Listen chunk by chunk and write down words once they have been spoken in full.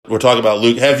we're talking about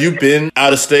Luke. Have you been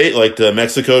out of state, like to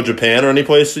Mexico, Japan, or any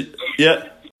place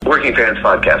yet? Working Fans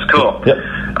Podcast. Cool. Yep.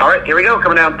 All right, here we go.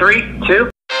 Coming down 3, 2.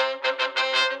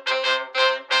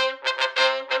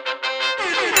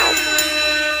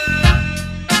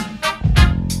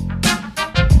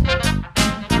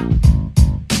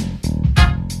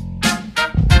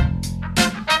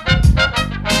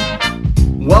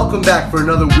 Welcome back for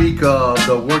another week of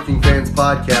the Working Fans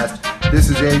Podcast. This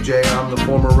is AJ. I'm the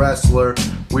former wrestler.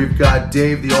 We've got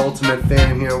Dave, the ultimate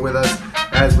fan, here with us.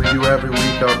 As we do every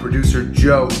week, our producer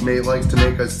Joe likes to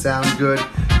make us sound good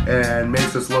and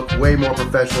makes us look way more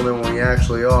professional than we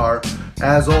actually are.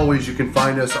 As always, you can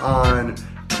find us on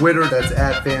Twitter, that's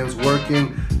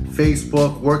 @FansWorking,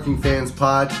 Facebook, Working Fans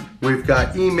Pod. We've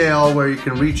got email where you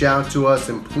can reach out to us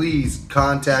and please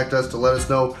contact us to let us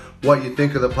know what you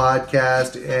think of the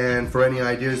podcast and for any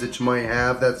ideas that you might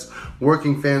have. That's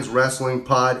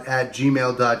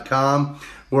workingfanswrestlingpod@gmail.com.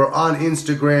 We're on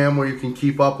Instagram where you can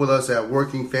keep up with us at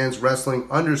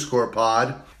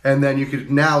workingfanswrestling_pod. And then you can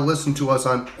now listen to us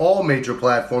on all major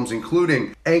platforms,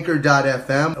 including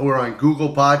Anchor.fm. We're on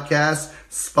Google Podcasts,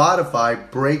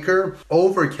 Spotify, Breaker,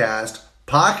 Overcast,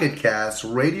 Pocket Casts,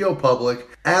 Radio Public,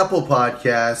 Apple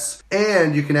Podcasts,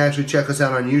 and you can actually check us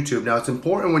out on YouTube. Now, it's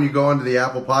important when you go onto the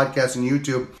Apple Podcasts and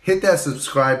YouTube, hit that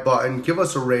subscribe button, give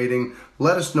us a rating,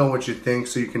 let us know what you think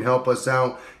so you can help us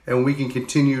out and we can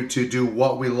continue to do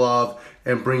what we love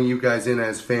and bring you guys in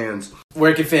as fans.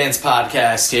 Working Fans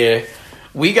Podcast here.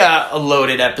 We got a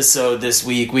loaded episode this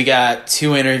week. We got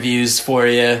 2 interviews for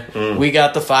you. We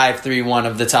got the 5-3-1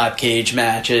 of the top cage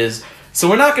matches. So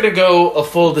we're not going to go a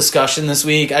full discussion this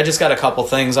week. I just got a couple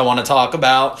things I want to talk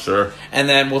about. Sure. And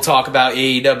then we'll talk about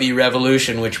AEW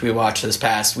Revolution, which we watched this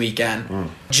past weekend.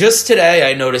 Just today,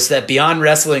 I noticed that Beyond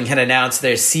Wrestling had announced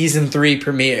their Season 3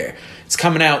 premiere. It's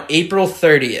coming out April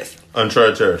 30th.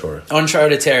 Uncharted territory.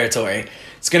 Uncharted territory.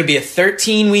 It's going to be a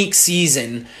 13-week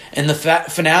season, and the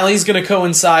finale is going to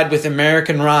coincide with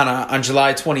American Rana on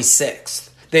July 26th.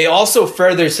 They also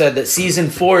further said that Season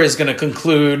 4 is going to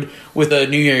conclude with a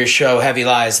New Year's show, Heavy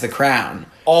Lies the Crown.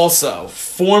 Also,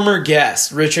 former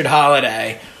guest Richard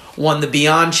Holiday won the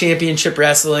Beyond Championship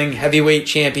Wrestling Heavyweight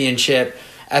Championship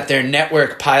at their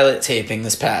network pilot taping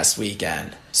this past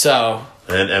weekend. So...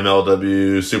 And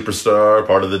MLW Superstar,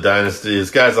 part of the Dynasty.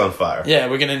 This guy's on fire. Yeah,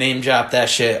 we're going to name drop that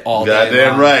shit all day long.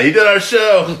 Goddamn right. He did our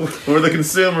show. We're the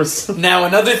consumers. Now,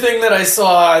 another thing that I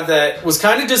saw that was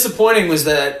kind of disappointing was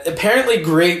that apparently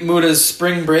Great Muta's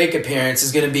spring break appearance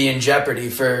is going to be in jeopardy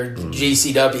for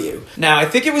GCW. Now, I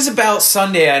think it was about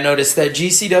Sunday I noticed that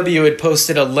GCW had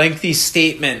posted a lengthy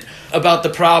statement about the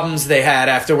problems they had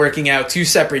after working out 2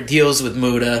 separate deals with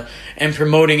Muta and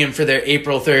promoting him for their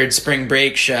April 3rd spring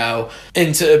break show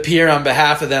and to appear on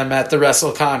behalf of them at the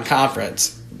WrestleCon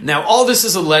conference. Now, all this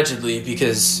is allegedly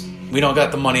because we don't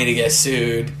got the money to get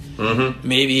sued.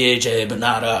 Maybe AJ, but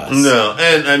not us. No,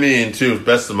 and I mean, to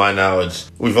best of my knowledge,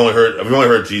 we've only heard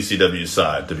GCW's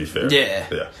side, to be fair.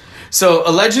 Yeah. So,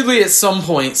 allegedly at some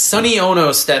point, Sonny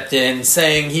Ono stepped in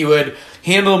saying he would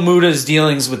handle Muta's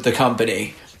dealings with the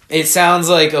company. It sounds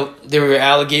like there were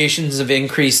allegations of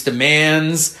increased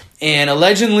demands, and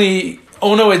allegedly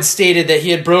Ono had stated that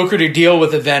he had brokered a deal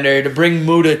with a vendor to bring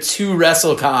Muta to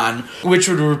WrestleCon, which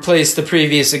would replace the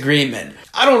previous agreement.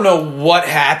 I don't know what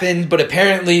happened, but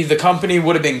apparently the company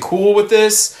would have been cool with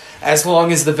this as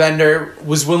long as the vendor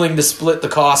was willing to split the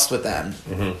cost with them.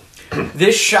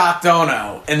 This shocked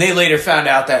Ono, and they later found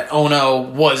out that Ono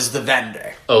was the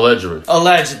vendor.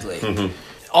 Allegedly.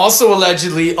 Also,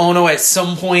 allegedly, Ono at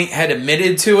some point had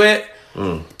admitted to it,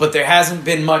 but there hasn't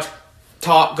been much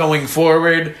talk going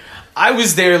forward. I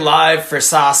was there live for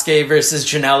Sasuke versus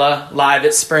Janela, live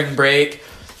at Spring Break.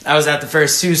 I was at the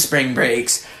first 2 Spring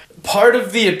Breaks. Part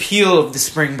of the appeal of the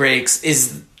Spring Breaks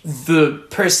is the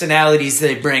personalities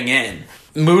they bring in.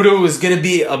 Muta was going to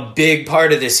be a big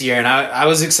part of this year, and I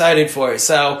was excited for it.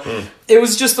 So it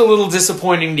was just a little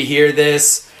disappointing to hear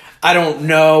this. I don't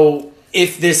know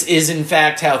if this is in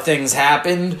fact how things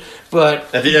happened,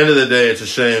 but at the end of the day, it's a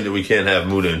shame that we can't have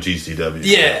Muta and GCW.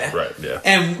 Yeah. Right, yeah.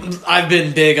 And I've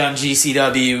been big on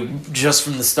GCW just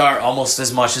from the start, almost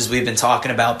as much as we've been talking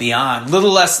about Beyond.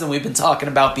 Little less than we've been talking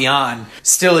about Beyond.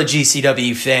 Still a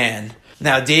GCW fan.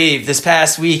 Now, Dave, this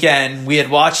past weekend, we had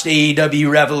watched AEW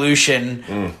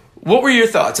Revolution. What were your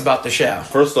thoughts about the show?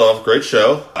 First off, great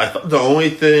show. I thought the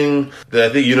only thing that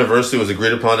I think University was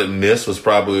agreed upon that missed was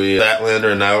probably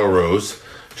Statlander and Nyla Rose.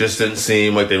 Just didn't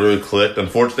seem like they really clicked.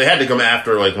 Unfortunately, they had to come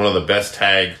after like one of the best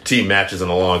tag team matches in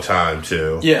a long time,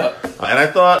 too. Yeah. And I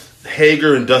thought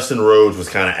Hager and Dustin Rhodes was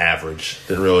kind of average.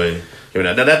 Didn't really give it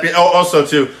out. Now, that also,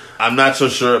 too, I'm not so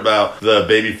sure about the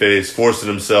babyface forcing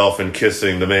himself and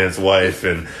kissing the man's wife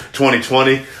in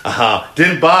 2020.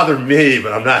 Didn't bother me,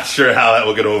 but I'm not sure how that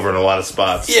will get over in a lot of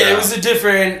spots. Yeah,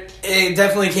 it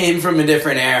definitely came from a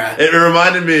different era. It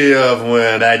reminded me of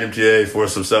when Adam TA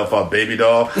forced himself on Baby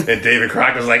Doll, and David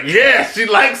Crockett was like, yeah, she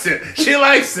likes it. She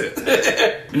likes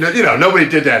it. Nobody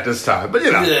did that this time. But,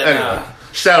 anyway.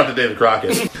 Shout out to David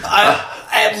Crockett.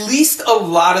 At least a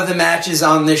lot of the matches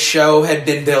on this show had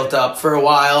been built up for a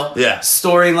while. Yeah.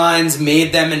 Storylines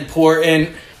made them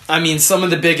important. I mean, some of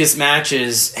the biggest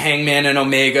matches, Hangman and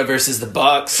Omega versus the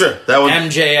Bucks. Sure, that one.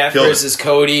 MJF versus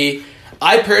Cody.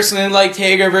 I personally liked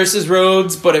Hager versus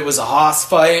Rhodes, but it was a Haas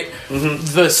fight.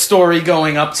 Mm-hmm. The story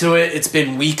going up to it, it's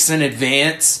been weeks in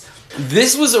advance.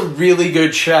 This was a really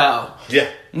good show. Yeah.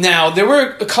 Now, there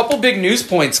were a couple big news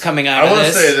points coming out of this. I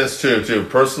want to say this, too.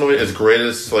 Personally, as great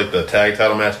as, the tag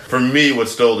title match, for me, what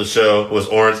stole the show was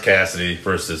Orange Cassidy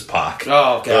versus Pac.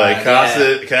 Oh, God,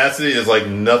 Cassidy is like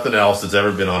nothing else that's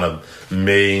ever been on a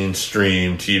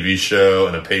mainstream TV show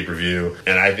and a pay-per-view,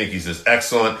 and I think he's just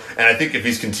excellent. And I think if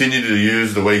he's continued to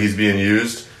use the way he's being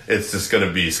used, it's just going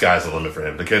to be sky's the limit for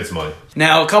him. The kid's money.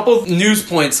 Now, a couple news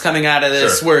points coming out of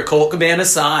this were Colt Cabana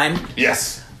signed.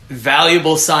 Yes.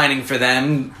 Valuable signing for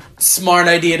them. Smart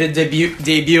idea to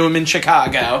debut him in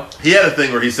Chicago. He had a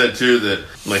thing where he said, too, that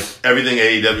everything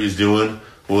AEW is doing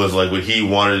was what he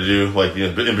wanted to do.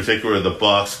 In particular, the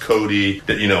Bucks, Cody,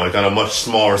 that, on a much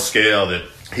smaller scale, that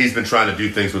he's been trying to do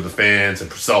things with the fans and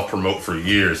self-promote for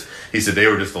years. He said they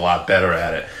were just a lot better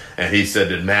at it. And he said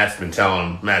that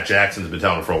Matt Jackson's been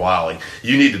telling him for a while,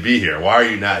 you need to be here. Why are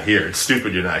you not here? It's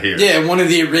stupid you're not here. Yeah, one of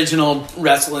the original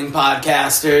wrestling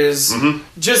podcasters. Mm-hmm.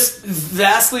 Just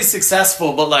vastly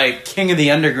successful, but king of the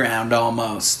underground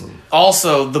almost. Mm-hmm.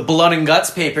 Also, the Blood and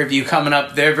Guts pay-per-view coming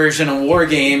up, their version of War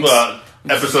Games.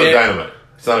 Episode of Dynamite.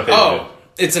 It's not a pay-per-view. Oh,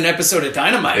 it's an episode of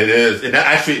Dynamite. It is. And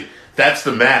actually, that's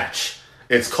the match.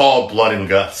 It's called Blood and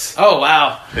Guts. Oh,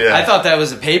 wow. Yeah. I thought that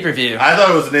was a pay-per-view. I thought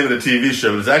it was the name of the TV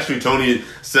show, but it's actually Tony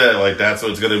said, that's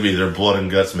what it's going to be, their Blood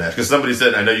and Guts match. Because somebody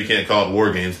said, I know you can't call it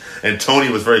War Games. And Tony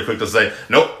was very quick to say,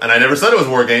 nope, and I never said it was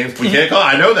War Games. We can't call it.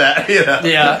 I know that.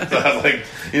 Yeah. So I was like,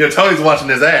 Tony's watching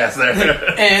his ass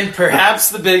there. And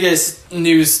perhaps the biggest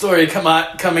news story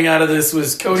coming out of this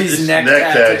was Cody's neck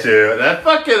tattoo. That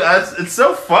it's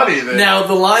so funny. Now,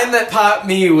 the line that popped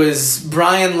me was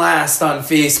Brian Last on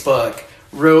Facebook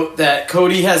wrote that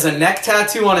Cody has a neck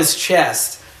tattoo on his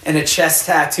chest and a chest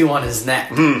tattoo on his neck.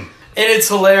 And it's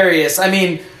hilarious. I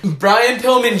mean, Brian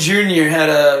Pillman Jr. had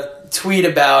a tweet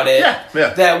about it.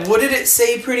 Yeah. That, what did it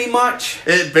say pretty much?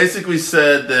 It basically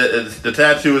said that the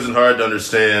tattoo isn't hard to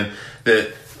understand,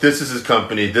 that this is his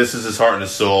company, this is his heart and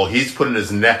his soul. He's putting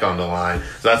his neck on the line.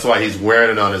 So that's why he's wearing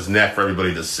it on his neck for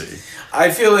everybody to see.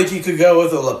 I feel like you could go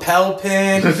with a lapel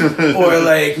pin or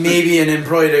maybe an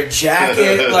embroidered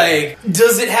jacket.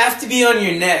 Does it have to be on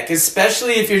your neck?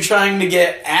 Especially if you're trying to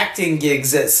get acting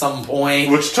gigs at some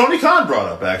point. Which Tony Khan brought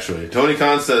up, actually. Tony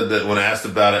Khan said that when asked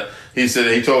about it, he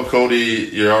said he told Cody,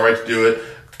 you're all right to do it.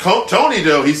 Tony,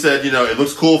 though, he said, it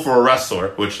looks cool for a wrestler,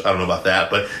 which I don't know about that,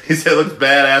 but he said it looks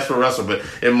badass for a wrestler, but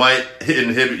it might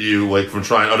inhibit you, from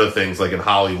trying other things, in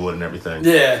Hollywood and everything.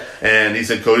 Yeah. And he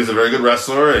said Cody's a very good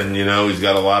wrestler, and, he's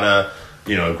got a lot of,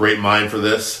 great mind for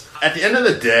this. At the end of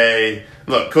the day,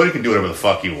 look, Cody can do whatever the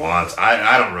fuck he wants.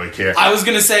 I don't really care. I was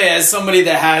going to say, as somebody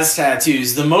that has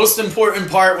tattoos, the most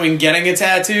important part when getting a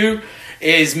tattoo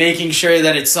is making sure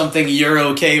that it's something you're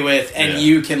okay with and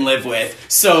you can live with.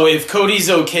 So if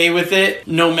Cody's okay with it,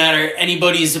 no matter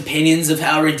anybody's opinions of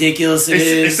how ridiculous it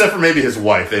is. Except for maybe his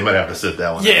wife. They might have to sit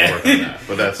down and work on that.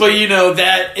 But that's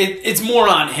that it's more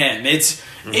on him. It's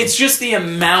just the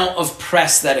amount of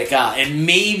press that it got. And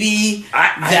maybe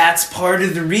that's part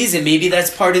of the reason. Maybe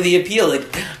that's part of the appeal.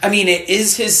 It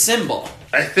is his symbol.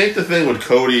 I think the thing with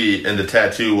Cody and the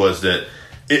tattoo was that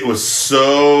it was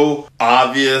so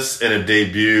obvious and it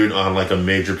debuted on a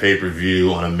major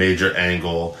pay-per-view on a major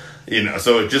angle,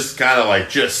 so it just kind of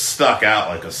just stuck out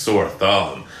like a sore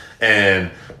thumb.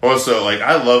 And also,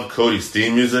 I love Cody's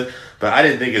theme music, but I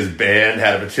didn't think his band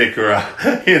had a particular,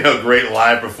 great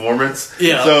live performance.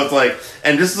 Yeah. So it's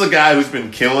and this is a guy who's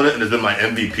been killing it and has been my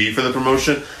MVP for the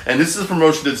promotion. And this is a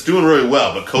promotion that's doing really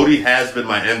well, but Cody has been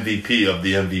my MVP of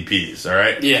the MVPs, all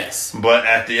right? Yes. But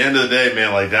at the end of the day,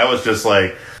 man, that was just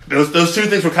those two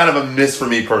things were kind of a miss for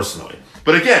me personally.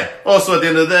 But again, also at the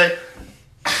end of the day,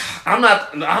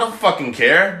 I don't fucking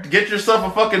care. Get yourself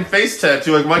a fucking face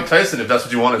tattoo like Mike Tyson if that's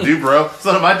what you want to do, bro. It's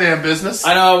none of my damn business.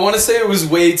 I know, I want to say it was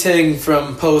Wei Ting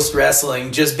from Post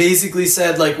Wrestling, just basically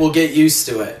said, we'll get used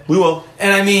to it. We will.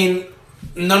 And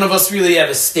none of us really have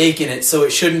a stake in it, so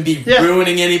it shouldn't be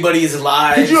ruining anybody's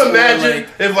lives. Could you imagine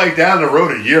if, like, down the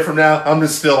road a year from now, I'm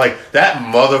just still like, that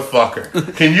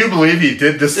motherfucker. Can you believe he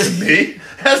did this to me? It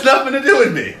has nothing to do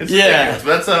with me. It's ridiculous.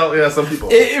 That's how, some people...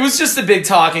 It was just a big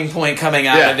talking point coming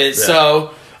out of it. Yeah.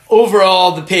 So,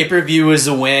 overall, the pay-per-view was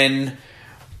a win.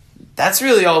 That's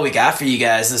really all we got for you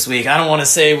guys this week. I don't want to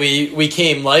say we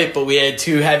came light, but we had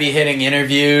 2 heavy-hitting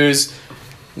interviews.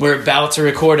 We're about to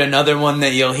record another one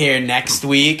that you'll hear next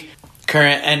week.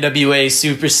 Current NWA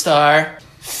superstar.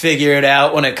 Figure it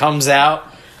out when it comes out.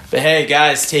 But hey,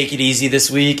 guys, take it easy this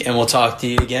week, and we'll talk to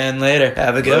you again later.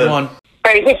 Have a good one.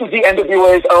 Hey, this is the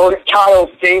NWA's own Kyle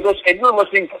Davis, and you're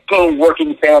listening to the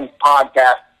Working Fans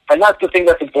Podcast. And that's the thing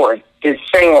that's important, is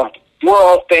fans. We're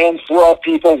all fans. We're all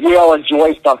people. We all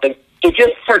enjoy something. So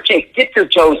just partake. Dip your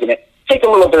toes in it. Take a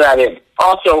little bit of that in.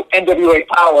 Also, NWA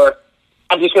Power.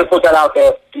 I'm just going to put that out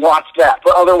there. Watch that.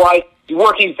 But otherwise,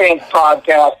 Working Fans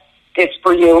Podcast, it's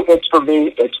for you, it's for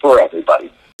me, it's for everybody.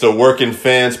 So Working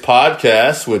Fans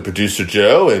Podcast with producer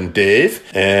Joe and Dave.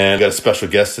 And we got a special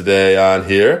guest today on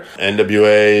here,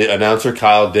 NWA announcer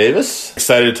Kyle Davis.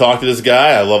 Excited to talk to this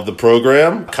guy. I love the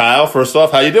program. Kyle, first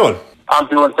off, how you doing? I'm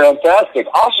doing fantastic.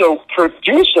 Also,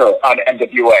 producer on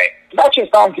NWA. Not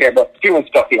just on camera, but doing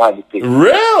stuff behind the scenes.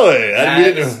 Really?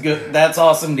 That's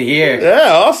awesome to hear.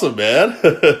 Yeah, awesome, man.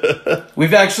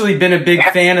 We've actually been a big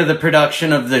fan of the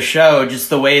production of the show, just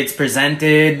the way it's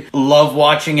presented. Love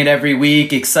watching it every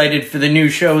week. Excited for the new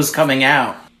shows coming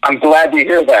out. I'm glad to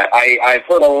hear that. I've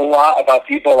heard a lot about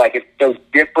people like it's so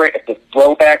different. It's a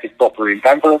throwback. It's built to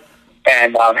remember.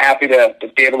 And I'm happy to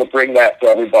be able to bring that to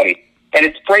everybody. And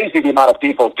it's crazy the amount of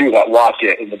people, too, that watch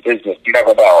it in the business. You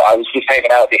never know. I was just hanging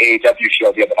out at the AEW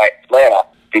show the other night in Atlanta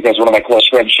because one of my close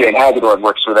friends, Shane Hagedorn,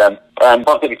 works for them. And I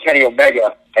bumped into Kenny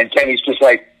Omega, and Kenny's just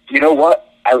like, you know what?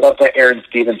 I love that Aaron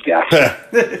Stevens guy.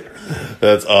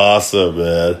 That's awesome,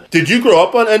 man. Did you grow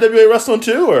up on NWA Wrestling,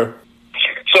 too, or...?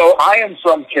 So I am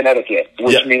from Connecticut,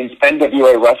 which means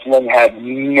NWA Wrestling had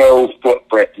no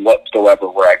footprint whatsoever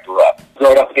where I grew up.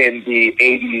 Growing up in the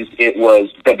 80s, it was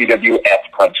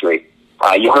WWF country.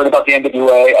 You heard about the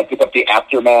NWA. I picked up the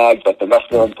Aftermath, like the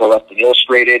Wrestler and Pro Wrestling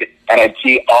Illustrated, and I'd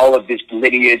see all of this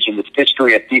lineage and this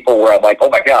history of people where I'm like, oh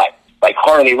my God, like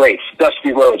Harley Race,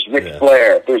 Dusty Rhodes, Ric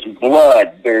Flair, there's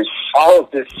blood, there's all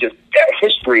of this just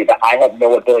history that I have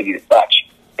no ability to touch.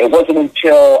 It wasn't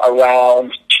until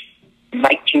around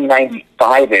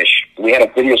 1995-ish, we had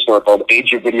a video store called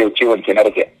Age of Video 2 in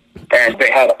Connecticut, and they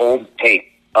had old tape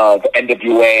of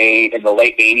NWA in the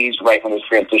late 80s, right when it was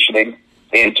transitioning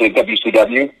into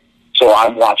WCW. So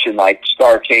I'm watching like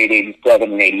Starrcade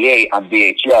 87 and 88 on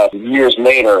VHS years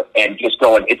later and just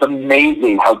going, it's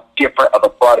amazing how different of a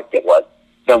product it was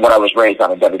than what I was raised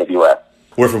on in WWF.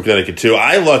 We're from Connecticut, too.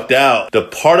 I lucked out. The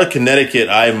part of Connecticut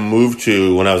I moved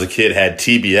to when I was a kid had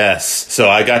TBS, so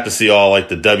I got to see all, like,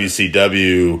 the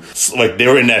WCW. Like, they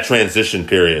were in that transition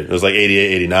period. It was, like,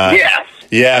 88, 89. Yeah.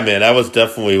 Yeah, man, that was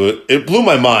definitely, it blew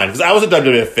my mind, because I was a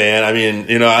WWF fan. I mean,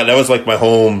 you know, that was like my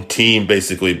home team,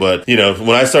 basically. But, you know,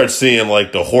 when I started seeing,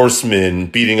 like, the Horsemen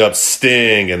beating up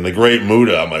Sting and the Great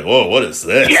Muta, I'm like, whoa, what is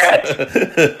this? Yes.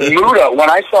 Muta, when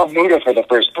I saw Muta for the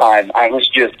first time, I was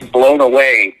just blown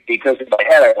away, because in my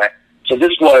head I went, so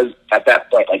this was, at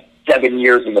that point, like 7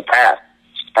 years in the past.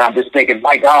 And I'm just thinking,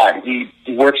 my God, he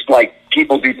works like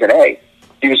people do today.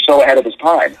 He was so ahead of his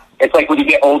time. It's like when you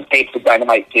get old tapes of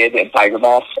Dynamite Kid and Tiger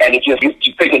Moss, and it just,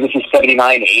 you're thinking this is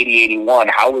 79, 80, 81.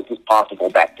 How was this possible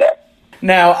back then?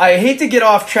 Now, I hate to get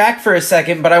off track for a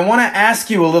second, but I want to ask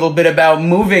you a little bit about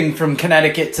moving from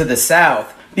Connecticut to the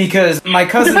South, because my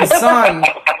cousin's son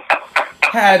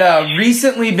had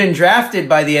recently been drafted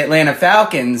by the Atlanta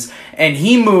Falcons, and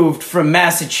he moved from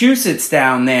Massachusetts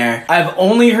down there. I've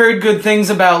only heard good things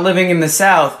about living in the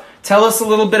South. Tell us a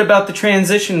little bit about the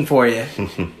transition for you.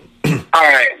 All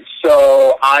right.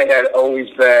 So I had always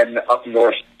been up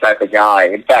north type of guy.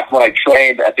 In fact, when I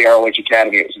trained at the ROH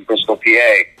Academy, it was in Bristol,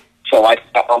 PA. So I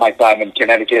spent all my time in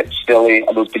Connecticut, Philly.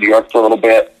 I moved to New York for a little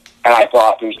bit, and I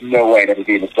thought there's no way to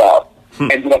be in the South.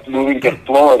 Ended up moving to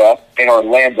Florida in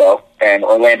Orlando, and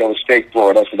Orlando is fake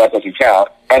Florida, so that doesn't count.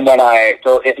 And then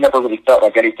so it never really felt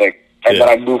like anything. And then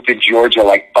I moved to Georgia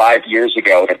like 5 years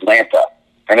ago in Atlanta,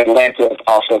 and Atlanta is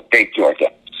also fake Georgia.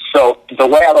 So the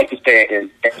way I like to say it is,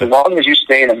 as long as you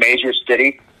stay in a major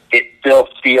city, it still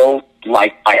feels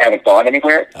like I haven't gone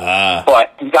anywhere.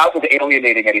 But not with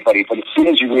alienating anybody. But as soon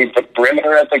as you leave the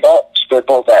perimeter, as they go,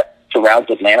 circle that surrounds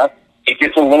Atlanta, it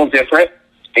gets a little different.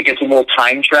 It gets a little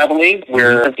time traveling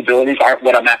where sensibilities aren't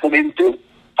what I'm acclimated to.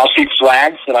 I'll see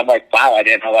flags and I'm like, wow, I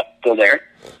didn't know that's still there.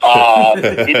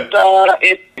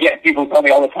 It's get people tell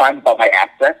me all the time about my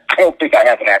accent. I don't think I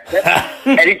have an accent.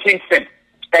 Eddie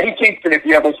Kingston, if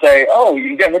you ever say, "Oh,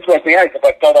 you got an interesting accent," I'm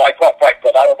like, no, I talk right,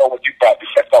 but I don't know what you probably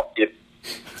did.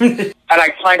 And I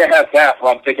kind of have that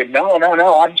where I'm thinking, no,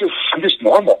 I'm just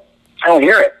normal. I don't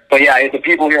hear it. But yeah, the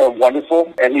people here are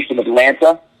wonderful, at least in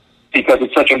Atlanta, because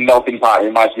it's such a melting pot. It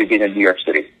reminds me of being in New York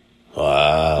City.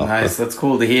 Wow. Nice. That's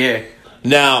cool to hear.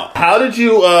 Now, how did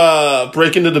you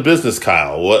break into the business,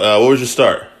 Kyle? What was your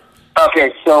start?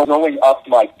 Okay, so growing up,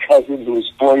 my cousin, who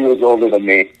was 4 years older than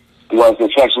me, was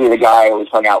essentially the guy I always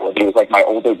hung out with. He was like my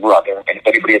older brother, and if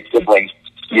anybody had siblings,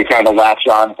 you kind of latch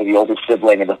on to the older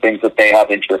sibling and the things that they have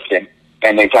interest in,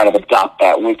 and they kind of adopt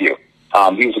that with you.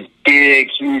 He was a big,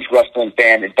 huge wrestling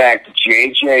fan. In fact,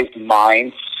 JJ's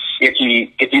mind, if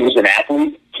he was an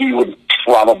athlete, he would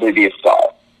probably be a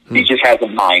star. He just has a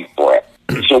mind for it.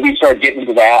 So we started getting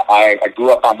into that. I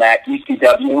grew up on that.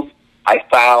 ECW, I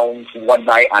found one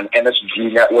night on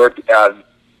MSG Network,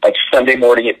 like Sunday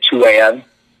morning at 2 a.m.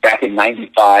 back in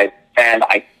 '95, and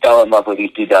I fell in love with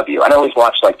ECW. I always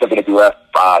watched like WWF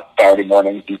Saturday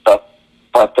mornings and stuff,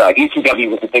 but ECW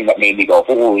was the thing that made me go,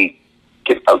 holy.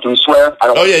 Do we swear? I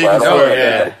don't Oh, yeah, you swear.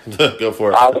 can swear, yeah. Go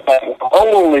for it. I was like,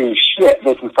 holy shit,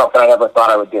 this is something I never thought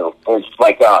I would do. It was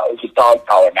like it was a dog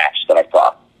collar match that I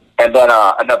saw. And then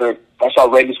I saw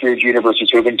Rey Mysterio Jr. versus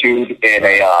Juventud in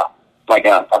a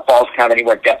Falls Count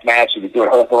Anywhere death match. He was doing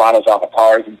hurricanranas off of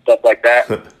cars and stuff like that.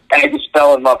 And I just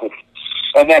fell in love with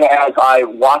it. And then as I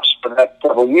watched for the next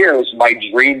several years, my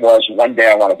dream was one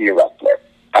day I want to be a wrestler.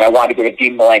 And I wanted to go to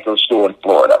Dean Malenko School in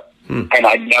Florida. And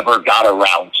I never got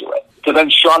around to it. So then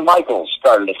Shawn Michaels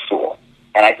started a school.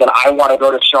 And I said, I want to go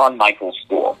to Shawn Michaels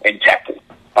School in Texas.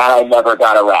 And I never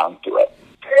got around to it.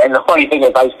 And the funny thing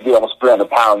is, I used to be almost 300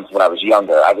 pounds when I was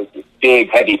younger. I was this big,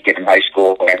 heavy kid in high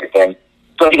school and everything.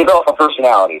 So you develop a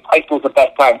personality. High school's the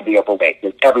best time to be overweight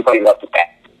because everybody loves the fat.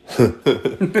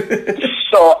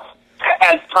 So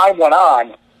as time went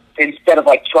on, instead of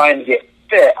like trying to get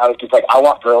fit, I was just like, I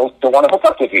want girls to want to hook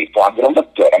up with me. So I'm going to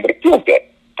look good. I'm going to feel good.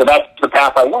 So that's the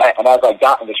path I went. And as I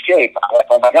got into shape, I was like,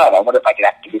 oh my God, I wonder if I could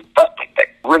actually do something.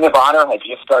 Ring of Honor had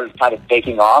just started kind of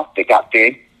taking off. It got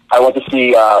big. I went to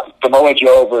see Samoa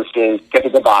Joe versus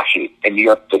Kitazabashi in New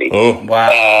York City. Oh, wow.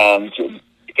 And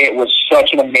it was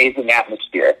such an amazing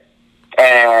atmosphere.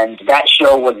 And that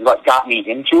show was what got me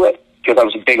into it because I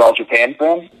was a big All Japan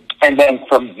fan. And then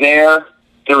from there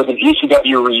was an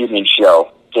ECW reunion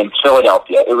show in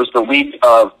Philadelphia. It was the week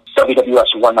of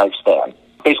WWF's One Night Stand.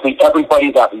 Basically,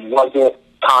 everybody that wasn't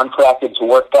contracted to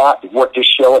work worked this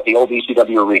show at the old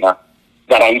ECW arena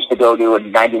that I used to go to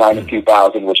in 99 and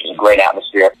 2000, which was a great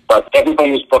atmosphere. But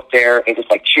everybody was booked there. It was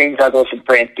like Shane Douglas and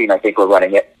Francine, I think, were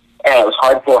running it. And it was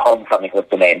Hardcore Homecoming with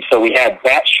the name. So we had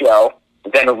that show.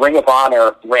 Then Ring of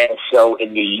Honor ran a show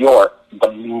in New York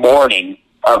the morning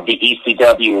of the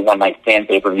ECW One Night Stand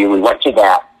pay-per-view. We went to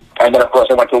that. And then, of course,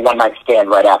 I went to a One Night Stand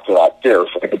right after that, too.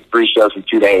 So I did 3 shows in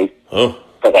 2 days. Oh.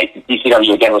 Because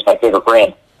ECW, again, was my favorite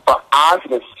brand. But onto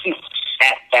the seat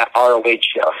at that ROH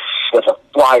show was a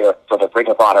flyer for the Ring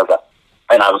of Honor.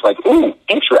 And I was like, ooh,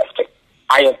 interesting.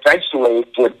 I eventually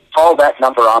would call that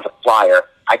number on the flyer.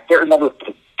 I can't remember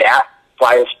that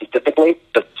flyer specifically.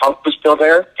 The Punk was still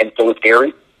there, and so was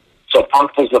Gary. So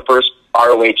Punk was the first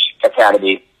ROH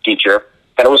Academy teacher.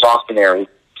 Then it was Austin Aries.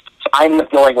 So I ended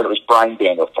up going when it was Bryan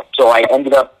Danielson. So I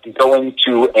ended up going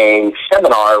to a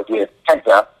seminar with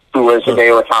Penta, who was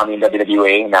Hideo Itami in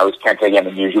WWE, and that was Kenta again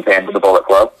in New Japan with the Bullet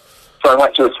Club. So I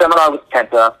went to a seminar with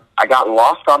Kenta. I got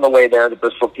lost on the way there to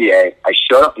Bristol, PA. I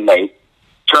showed up late.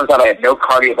 Turns out I had no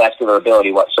cardiovascular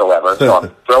ability whatsoever. So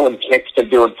I'm throwing kicks and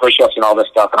doing push-ups and all this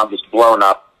stuff, and I'm just blown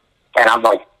up. And I'm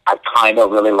like, I kind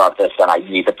of really love this, and I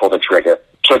need to pull the trigger.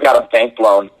 So I got a bank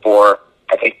loan for,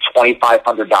 I think,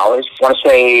 $2,500. I want to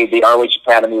say the ROH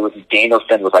Academy with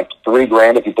Danielson was like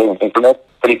 $3,000 if you paid in increments,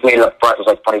 but he paid it up front. It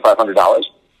was like $2,500.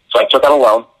 So I took out a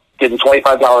loan, did the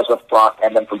 $25 up front,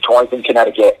 and then from Torrington,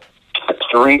 Connecticut,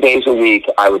 3 days a week,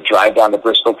 I would drive down to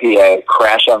Bristol, PA,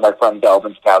 crash on my friend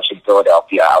Delvin's couch in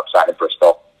Philadelphia outside of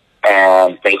Bristol,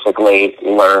 and basically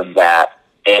learn that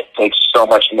it takes so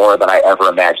much more than I ever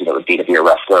imagined it would be to be a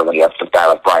wrestler when you have some guy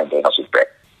like Bryan Danielson.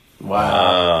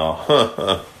 Wow.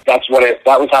 That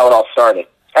was how it all started.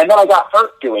 And then I got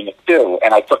hurt doing it too,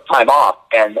 and I took time off,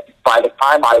 and by the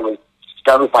time I was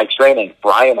done with my training,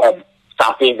 Bryan had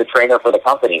stopped being the trainer for the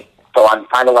company. So I'm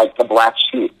kind of like the black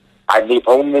sheep. I'm the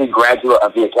only graduate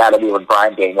of the academy when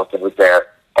Bryan Danielson was there.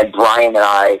 And Bryan and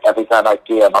I, every time I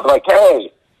see him, I'm like,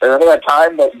 hey, remember that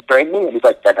time that you trained me? And he's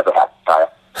like, that never happened,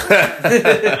 Kyle.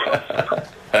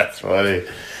 That's funny.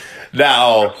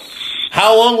 Now,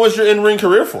 how long was your in-ring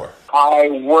career for? I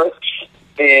worked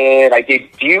I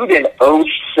debuted in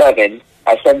 '07.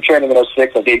 I started training in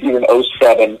 '06. I debuted in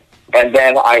 '07. And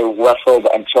then I wrestled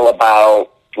until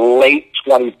about late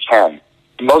 2010.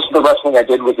 Most of the wrestling I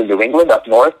did was in New England, up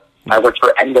north. I worked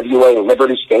for NWA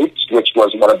Liberty States, which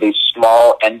was one of these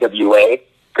small NWA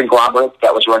conglomerates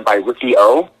that was run by Ricky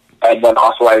O. And then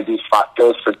also I would do spot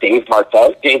shows for Dave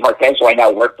Marquez. Dave Marquez, who I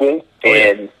now work with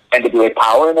in NWA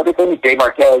Power and everything. Dave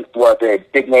Marquez was a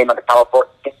big name on the California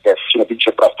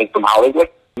championship wrestling from Hollywood.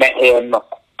 Met him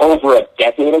over a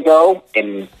decade ago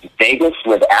in Vegas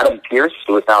with Adam Pearce,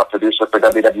 who is now a producer for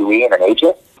WWE and an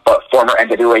agent, but former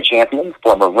NWA champion,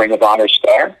 former Ring of Honor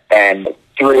star. And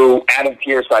through Adam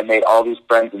Pearce, I made all these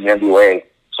friends in the NWA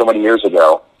so many years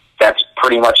ago. That's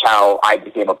pretty much how I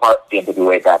became a part of the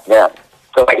NWA back then.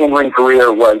 So my in-ring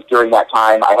career was during that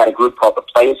time. I had a group called the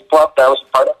Players Club that I was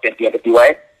a part of in the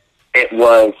NWA. It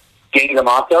was Danny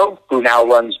D'Amato, who now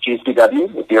runs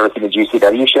GCW, if you're listening to the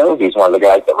GCW show. He's one of the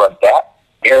guys that runs that.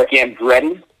 Eric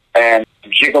Andretti, and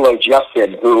Gigolo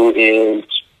Justin, who is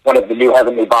one of the new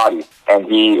Heavenly Bodies, and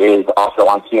he is also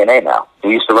on TNA now.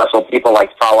 We used to wrestle people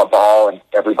like Fala Ball and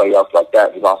everybody else like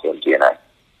that. He's also in TNA.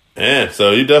 Yeah,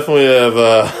 so you definitely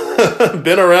have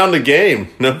been around the game.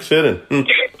 No kidding.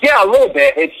 Yeah, a little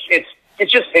bit.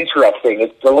 It's just interesting.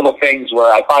 It's the little things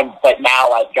where I find that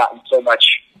now I've gotten so much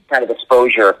kind of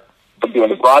exposure from doing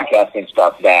the broadcasting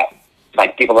stuff that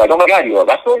like people are like, oh my God, you were a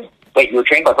wrestler? Wait, you were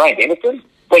trained by Bryan Danielson?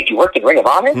 Wait, you worked in Ring of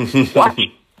Honor? What?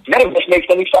 None of this makes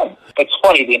any sense. It's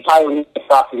funny, the entire reason it's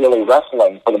not really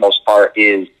wrestling, for the most part,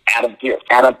 is Adam Pearce.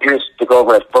 Adam Pearce took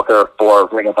over as booker for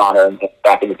Ring of Honor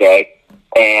back in the day,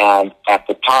 and at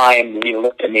the time, he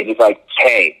looked at me and he's like,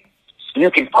 hey, you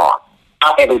can talk.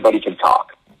 Not everybody can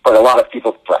talk, but a lot of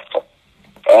people wrestle.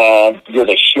 And you're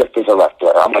the shit as a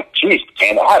wrestler. I'm like, geez,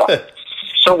 man, Adam,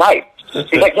 so nice.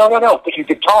 He's like, no, but you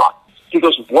can talk. He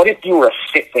goes, what if you were a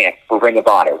sit fan for Ring of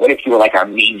Honor? What if you were like our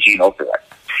Mean Gene over there?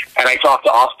 And I talked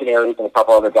to Austin Aries and a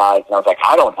couple other guys, and I was like,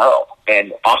 I don't know.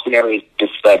 And Austin Aries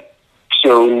just said,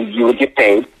 so you would get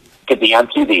paid to be on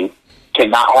TV, to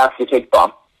not have to take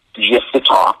bump, just to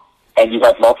talk, and you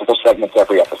have multiple segments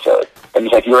every episode. And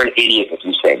he's like, you're an idiot if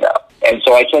you say no. And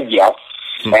so I said yes.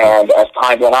 And as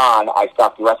time went on, I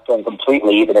stopped wrestling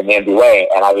completely, even in the NWA,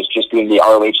 and I was just doing the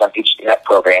ROH on HDNet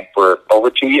program for over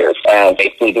 2 years. And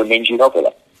basically, they're Mean Gene over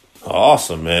there.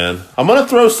 Awesome, man. I'm going to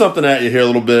throw something at you here a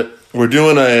little bit. We're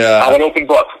doing I'm an open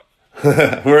book.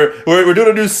 we're doing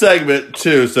a new segment,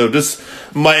 too, so just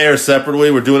might air separately.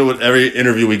 We're doing it with every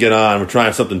interview we get on. We're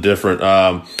trying something different.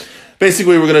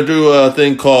 Basically, we're going to do a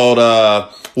thing called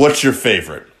What's Your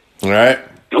Favorite? All right?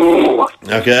 Ooh.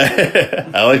 Okay.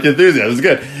 I like the enthusiasm. It's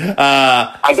good.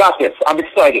 I got this. I'm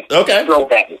excited. Okay. Throw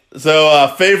it at me.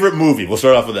 So, favorite movie. We'll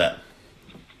start off with that.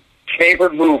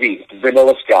 Favorite movie,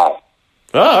 Vanilla Sky.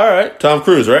 Oh, all right. Tom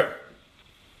Cruise, right?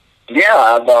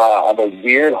 Yeah, I'm a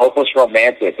weird, hopeless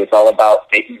romantic. It's all about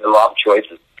making the wrong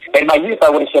choices. In my youth, I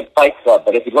would have said Fight Club,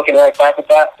 but if you're looking right back at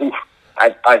that, oof,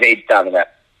 I've aged down to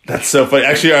that. That's so funny.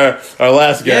 Actually, our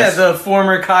last guest. Yeah, the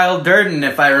former Kyle Durden,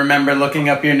 if I remember looking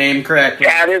up your name correctly.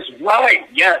 That is right.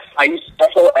 Yes, I used to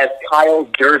wrestle as Kyle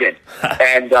Durden.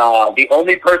 And the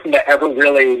only person that ever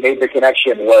really made the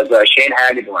connection was Shane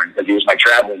Hagedorn, because he was my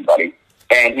traveling buddy.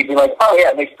 And he'd be like, oh,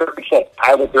 yeah, it makes perfect sense.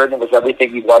 Kyle Durden was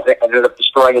everything he wasn't and ended up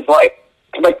destroying his life.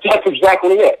 I'm like, that's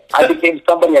exactly it. I became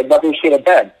somebody I never should have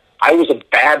been. I was a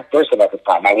bad person at the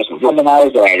time. I was a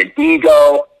womanizer. I had an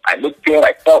ego. I looked good.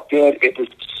 I felt good.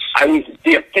 I was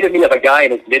the epitome of a guy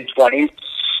in his mid-20s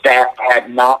that had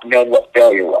not known what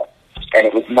failure was. And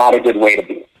it was not a good way to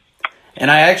be.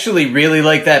 And I actually really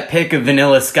like that pick of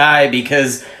Vanilla Sky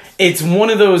because it's one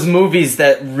of those movies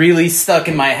that really stuck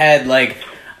in my head. Like,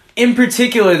 in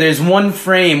particular, there's one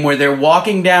frame where they're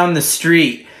walking down the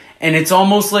street, and it's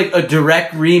almost like a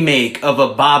direct remake of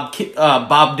a Bob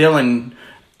Dylan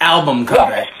album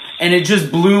cover. Yeah. And it just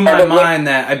blew my mind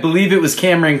that I believe it was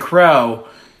Cameron Crowe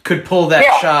could pull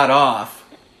that shot off.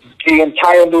 The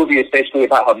entire movie is basically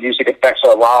about how music affects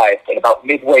our lives, and about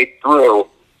midway through,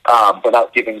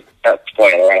 without giving a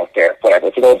spoiler, I don't care, whatever.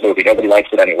 It's an old movie. Nobody likes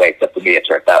it anyway, except for me, it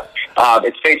turns out.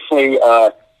 It's basically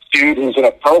a dude who's in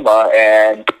a coma,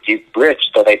 and he's rich,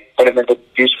 so they put him in the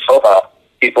induced coma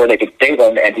before they could save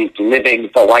him, and he's living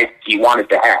the life he wanted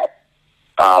to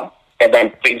have. And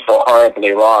then things go horribly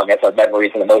wrong as our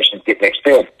memories and emotions get mixed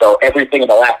in. So everything in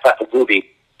the last half of the movie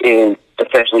is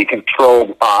essentially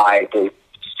controlled by the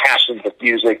passions of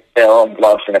music, film,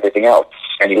 loves, and everything else.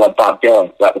 And he loved Bob Dylan,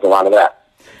 so that was a lot of that.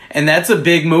 And that's a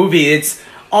big movie. It's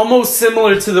almost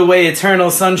similar to the way Eternal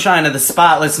Sunshine of the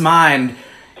Spotless Mind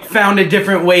found a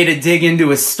different way to dig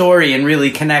into a story and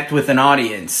really connect with an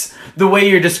audience. The way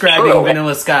you're describing True.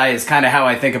 Vanilla Sky is kind of how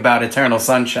I think about Eternal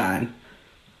Sunshine.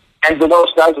 And Vanilla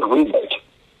Sky's a remake.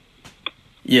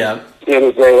 Yeah. It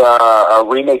is a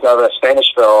remake of a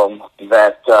Spanish film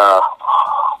that,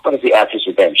 what is the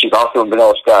actress's name? She's also in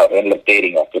Vanilla Sky. They ended up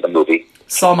dating after the movie.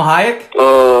 Salma Hayek?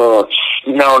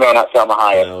 No, not Salma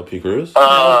Hayek. Penelope Cruz?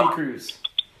 Penelope Cruz.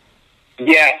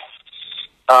 Yes.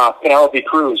 Penelope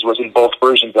Cruz was in both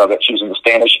versions of it. She was in the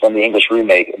Spanish and the English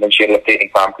remake, and then she ended up dating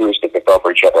Tom Cruise because they fell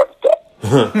for each other on the set.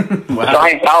 Wow.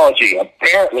 Scientology.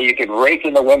 Apparently, you can rake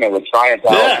in the women with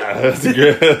Scientology. Yeah, that's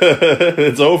good.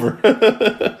 It's over.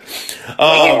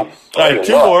 All right,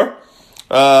 two more.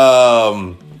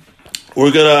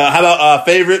 We're gonna. How about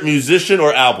favorite musician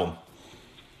or album?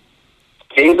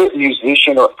 Favorite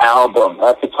musician or album?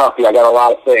 That's a toughie. I got a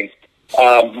lot of things.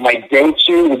 My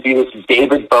go-to would be this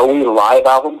David Bowie live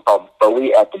album called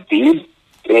Bowie at the Beeb.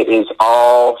 It is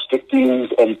all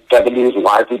 60s and 70s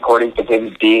live recordings of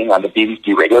him being on the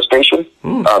BBC radio station.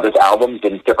 There's albums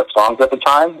and different songs at the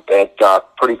time. It's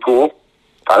pretty cool.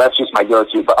 That's just my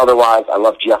go-to. But otherwise, I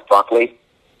love Jeff Buckley.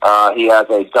 He has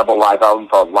a double live album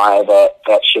called Live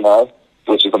at Chanel,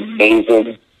 which is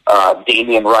amazing.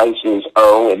 Damien Rice's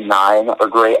O and 9 are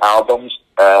great albums.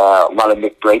 A lot of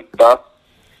Nick Drake stuff.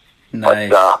 Nice.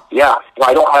 But, yeah,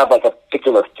 I don't have like a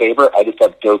particular favorite. I just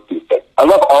have go-to things. I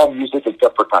love all music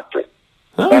except for country.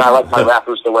 And I like my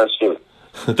rappers to wear suits.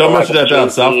 Don't mention that down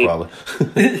south, Jay-Z. probably.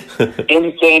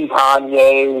 Insane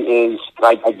Kanye is,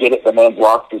 I get it, the man's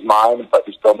lost his mind, but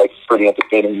he still makes pretty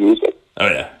entertaining music. Oh,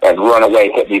 yeah. And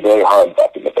Runaway hit me very hard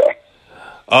back in the day.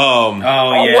 Oh,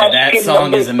 yeah, that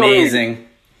song is amazing.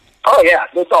 Oh, yeah,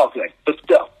 it's all good. Let's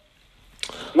go.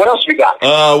 What else we got?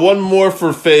 One more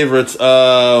for favorites.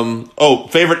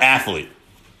 Favorite athlete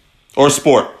or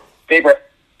sport. Favorite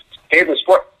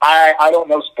sport? I don't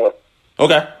know sport.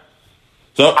 Okay.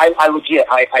 So I legit,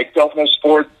 I don't know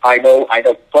sport. I know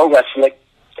pro wrestling.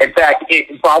 In fact,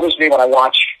 it bothers me when I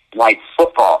watch, like,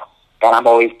 football, and I'm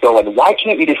always going, why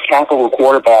can't you just tackle a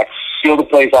quarterback, seal the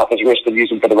plays off his wrist, and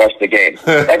use him for the rest of the game?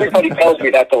 Everybody tells me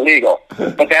that's illegal,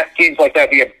 but that seems like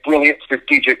that'd be a brilliant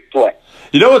strategic play.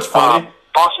 you know what's funny?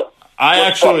 Awesome.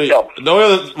 The only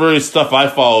other really stuff I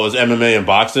follow is MMA and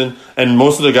boxing, and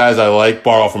most of the guys I like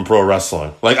borrow from pro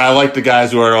wrestling. Like, I like the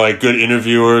guys who are, like, good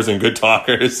interviewers and good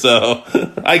talkers, so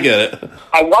I get it.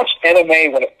 I watched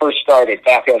MMA when it first started,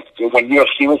 back when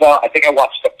UFC was out. I think I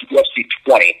watched UFC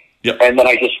 20, Yep. and then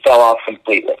I just fell off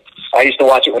completely. I used to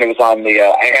watch it when it was on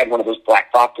I had one of those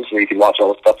black boxes where you could watch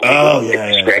all the stuff.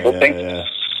 Scrambled things. Yeah.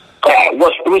 It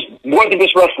was more than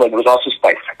just wrestling. It was also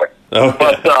Spice Pepper. Oh.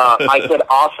 But I could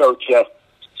also just...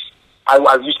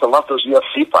 I used to love those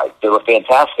UFC fights. They were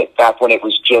fantastic. Back when it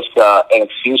was just an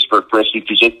excuse for Brazilian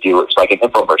Jiu-Jitsu. It was like an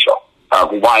infomercial.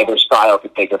 Why their style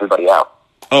could take everybody out.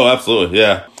 Oh, absolutely,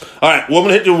 yeah. All right, well, I'm going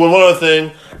to hit you with one other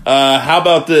thing. How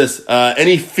about this?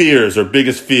 Any fears or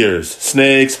biggest fears?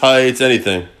 Snakes, heights,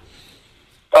 anything?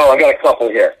 Oh, I got a couple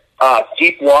here.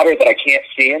 Deep water that I can't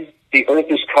see in. The earth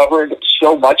is covered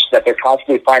so much that they're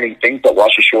constantly finding things that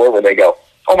wash ashore where they go,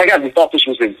 oh my God, we thought this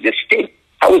was this deep.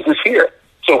 How is this here?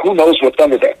 So who knows what's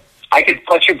under there? I could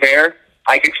punch a bear.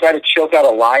 I could try to choke out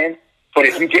a lion. But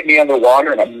if you get me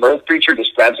underwater and a mirth creature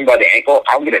just grabs me by the ankle,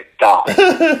 I'm going to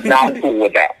die. Not cool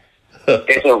with that.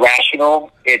 It's irrational.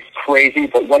 It's crazy.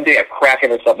 But one day a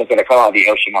kraken or something's going to come out of the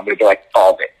ocean. I'm going to be like,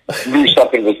 solved it. Knew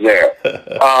something was there.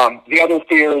 The other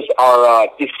fears are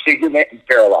disfigurement and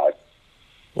paralyzed.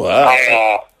 Wow.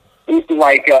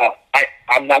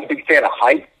 I'm not a big fan of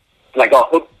height. Like, I'll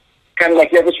hook, kind of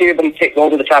like you ever see anybody go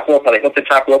to the top rope, how they hook the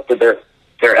top rope to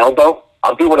their elbow?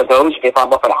 I'll do one of those if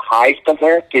I'm up at a high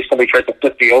somewhere. In case somebody tries to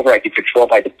flip me over, I can control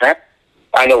my descent.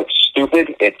 I know it's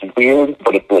stupid, it's weird,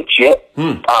 but it's legit.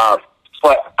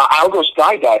 But I'll go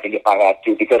skydiving if I have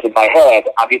to, because in my head,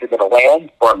 I'm either going to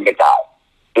land or I'm going to die.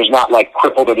 There's not, like,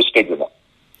 crippled or disfigurement.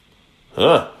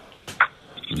 Huh.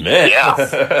 Man. Yeah.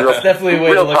 That's definitely a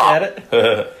way to look at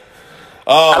it.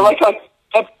 I like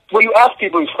when you ask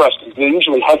people these questions, they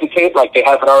usually hesitate, like they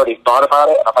haven't already thought about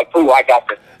it. And I'm like, ooh, I got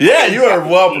this. Yeah, you are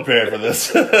well prepared for this.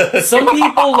 Some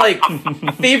people, like,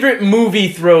 favorite movie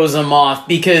throws them off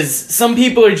because some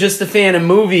people are just a fan of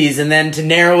movies, and then to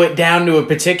narrow it down to a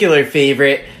particular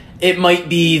favorite, it might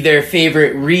be their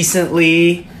favorite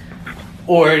recently,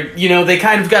 or, you know, they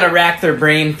kind of got to rack their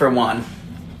brain for one.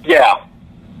 Yeah.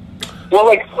 Well,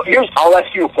 like, I'll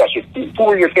ask you a question. Who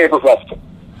are your favorite wrestlers?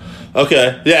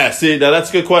 Okay, yeah, see, now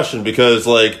that's a good question because,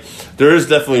 like, there is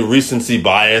definitely recency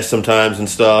bias sometimes and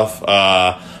stuff.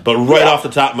 But off the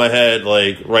top of my head,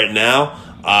 like, right now,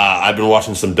 I've been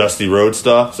watching some Dusty Rhodes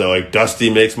stuff. So, like, Dusty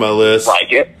makes my list.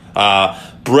 Like it.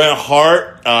 Bret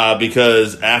Hart,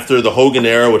 because after the Hogan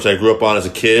era, which I grew up on as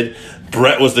a kid,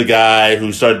 Bret was the guy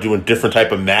who started doing different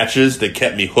type of matches that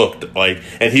kept me hooked.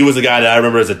 And he was the guy that I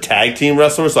remember as a tag team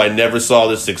wrestler, so I never saw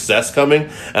this success coming.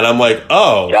 And I'm like,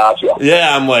 oh, gotcha.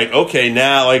 Yeah. I'm like, okay,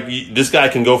 now this guy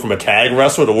can go from a tag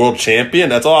wrestler to world champion.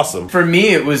 That's awesome. For me,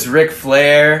 it was Ric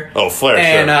Flair. Oh, Flair,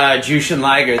 and sure. Jushin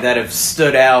Liger that have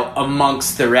stood out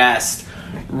amongst the rest.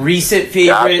 Recent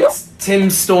favorites, Gotcha. Tim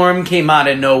Storm came out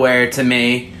of nowhere to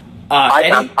me.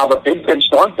 I'm a big Tim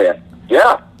Storm fan.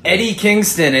 Yeah. Eddie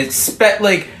Kingston,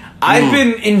 I've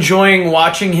been enjoying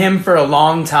watching him for a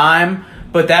long time,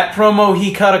 but that promo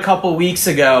he cut a couple weeks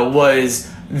ago was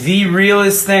the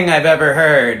realest thing I've ever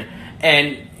heard,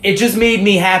 and it just made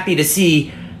me happy to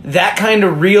see that kind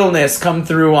of realness come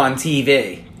through on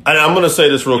TV. And I'm going to say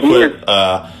this real quick.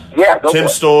 Tim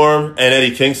Storm and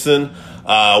Eddie Kingston,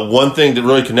 one thing that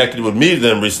really connected with me to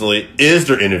them recently is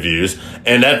their interviews,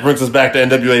 and that brings us back to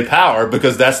NWA Power,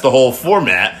 because that's the whole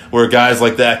format where guys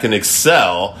like that can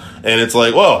excel, and it's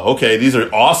like, whoa, okay, these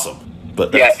are awesome.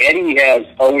 But Eddie has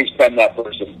always been that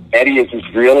person. Eddie is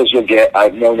as real as you'll get.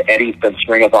 I've known Eddie since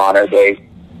Ring of Honor.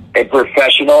 A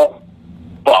professional,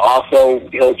 but also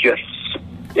he'll just,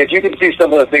 if you can see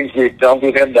some of the things we've done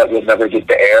with him that will never get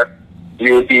to air,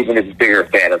 you would be even a bigger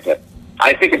fan of him.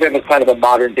 I think of him as kind of a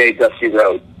modern-day Dusty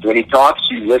Rhodes. When he talks,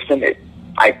 you listen.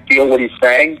 I feel what he's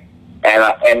saying,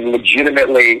 and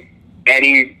legitimately,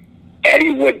 Eddie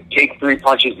would take 3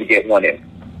 punches to get one in.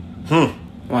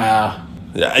 Wow.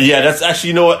 Yeah, that's actually,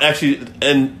 you know what,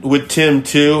 and with Tim,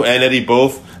 too, and Eddie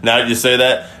both, now that you say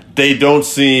that, they don't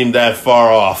seem that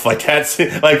far off. That's,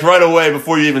 right away,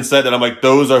 before you even said that, I'm like,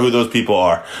 those are who those people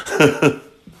are. The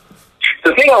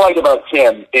thing I like about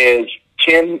Tim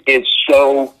is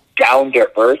so down to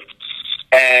earth,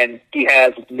 and he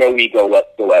has no ego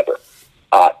whatsoever.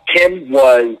 Tim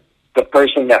was the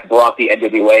person that brought the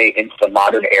NWA into the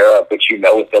modern era, which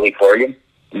with Billy Corgan.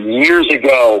 Years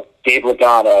ago, Dave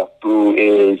Lagana, who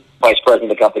is vice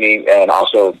president of the company and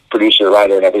also producer,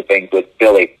 writer, and everything with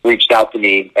Billy, reached out to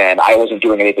me, and I wasn't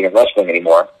doing anything in wrestling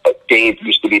anymore, but Dave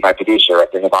used to be my producer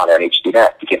at Ring of Honor and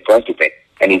HDNet, became friends with me,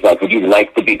 and he's like, would you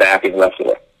like to be back in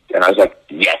wrestling? And I was like,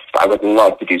 yes, I would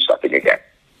love to do something again.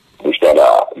 We said,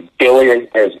 Billy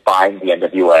is buying the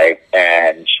NWA,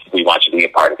 and we want you to be a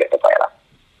part of it in Atlanta.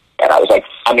 And I was like,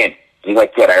 I'm in. He's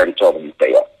like, good, I already told him to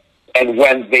stay up. And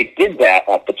when they did that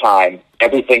at the time,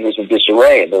 everything was in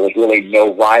disarray, and there was really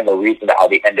no rhyme or reason to how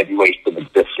the NWA still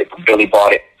existed. Billy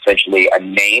bought it, essentially a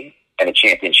name and a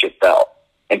championship belt.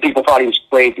 And people thought he was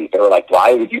crazy. They were like,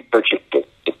 why would you purchase the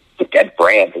dead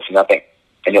brand? It's nothing.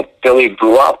 And Billy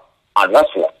grew up on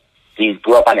wrestling. He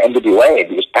grew up on NWA, and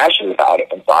he was passionate about it,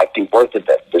 and thought it'd be worth it.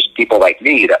 That there's people like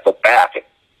me that look back, and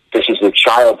this is their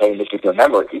childhood, and this is their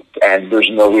memory, and there's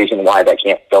no reason why that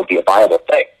can't still be a viable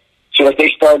thing. So as they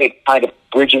started kind of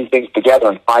bridging things together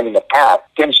and finding a path,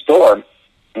 Tim Storm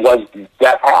was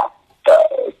that path.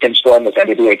 Tim Storm was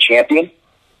NWA champion,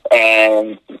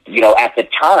 and at the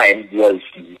time was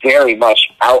very much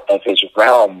out of his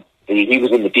realm. He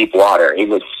was in the deep water. He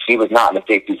was not in the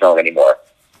safety zone anymore.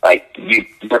 You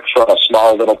work from a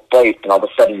small little place, and all of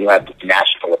a sudden you have this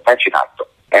national attention on you.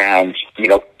 And,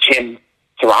 Tim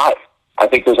thrived. I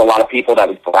think there's a lot of people that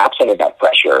would collapse under that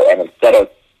pressure, and instead of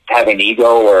having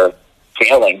ego or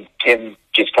failing, Tim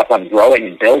just kept on growing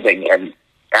and building, and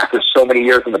after so many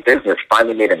years in the business,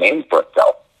 finally made a name for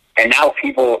himself. And now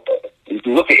people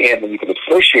look at him, and you can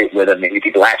associate with him, and you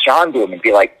can latch on to him and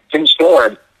be like, Tim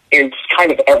Storm is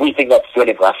kind of everything that's good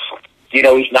in wrestling.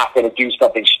 He's not going to do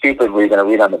something stupid where you're going to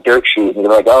read on the dirt sheet and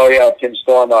you're like, oh, yeah, Tim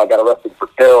Storm got arrested for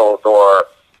pills or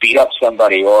beat up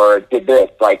somebody or did this.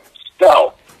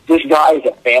 No, this guy is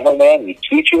a family man. He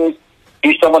teaches.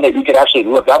 He's someone that you could actually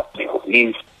look up to.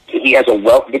 He has a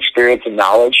wealth of experience and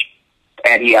knowledge,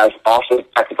 and he has also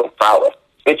technical prowess.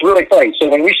 It's really funny. So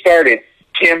when we started,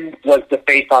 Tim was the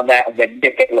face on that, and then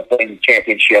Nick ended up winning the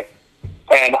championship.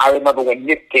 And I remember when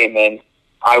Nick came in,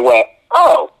 I went,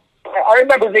 oh, I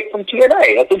remember Nick from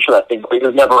TNA. That's interesting. He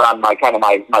was never on my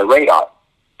radar.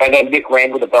 And then Nick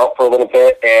ran with the belt for a little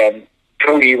bit, and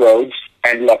Cody Rhodes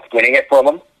ended up winning it from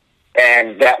him.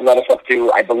 And that led us up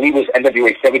to, I believe it was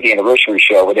NWA 70th anniversary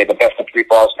show where they had the best of 3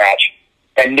 falls match.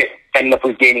 And Nick ended up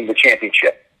regaining the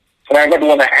championship. And I remember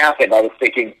when that happened, I was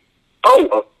thinking,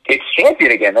 oh, it's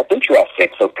champion again. That's interesting.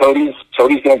 So Cody's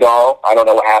going to go. I don't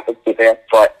know what happens with him,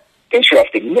 but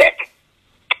interesting, Nick.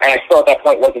 And I still at that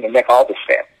point wasn't a Nick Aldis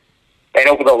fan. And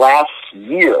over the last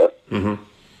year and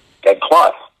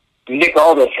plus, Nick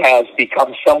Aldis has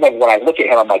become someone, when I look at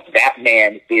him, I'm like, that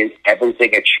man is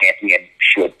everything a champion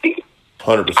should be.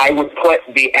 100%. I would put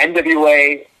the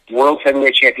NWA, World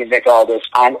Heavyweight Champion Nick Aldis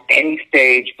on any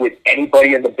stage with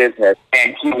anybody in the business,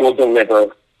 and he will deliver,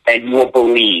 and you will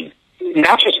believe.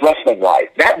 Not just wrestling-wise.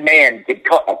 That man could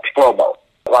cut a promo.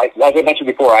 Like I mentioned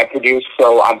before, I produce,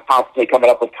 so I'm constantly coming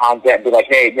up with content and be like,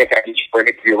 hey, Nick, I need you to bring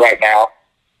it to you right now.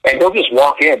 And he'll just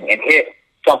walk in and hit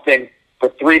something for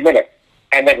 3 minutes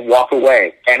and then walk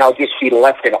away, and I'll just be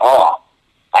left in awe.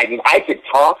 I mean, I could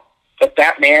talk, but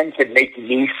that man can make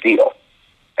me feel.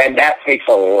 And that takes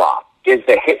a lot, is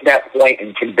to hit that point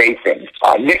and convey things.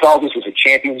 Nick Aldis was a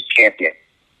champion's champion.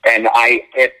 And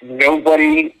if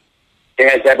nobody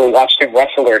has ever watched him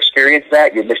wrestle or experienced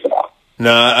that, you're missing out.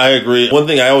 No, I agree. One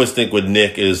thing I always think with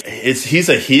Nick is he's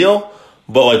a heel,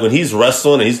 but like when he's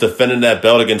wrestling and he's defending that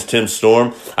belt against Tim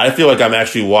Storm, I feel like I'm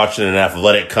actually watching an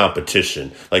athletic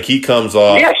competition. Like he comes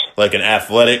off like an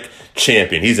athletic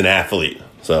champion. He's an athlete.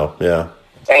 So, yeah.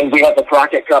 And we have the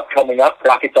Crockett Cup coming up,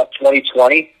 Crockett Cup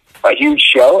 2020, a huge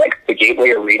show at the Gateway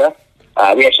Arena.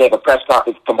 We actually have a press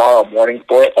conference tomorrow morning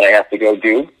for it that I have to go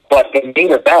do. But the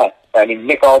main event, I mean,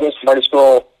 Nick Aldis, Smartest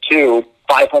Girl 2,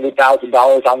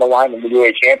 $500,000 on the line in the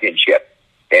UA Championship.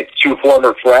 It's two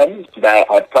former friends that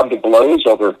have come to blows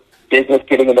over business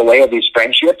getting in the way of these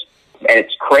friendships. And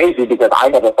it's crazy because I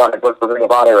never thought I'd work for Ring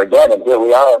of Honor again, and here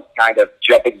we are kind of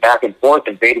jumping back and forth,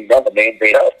 invading them, and they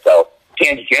invade us. So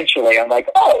tangentially, I'm like,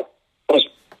 oh, it was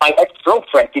my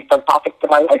ex-girlfriend keeps on topic to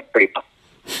my life pretty much.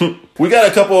 We got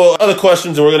a couple other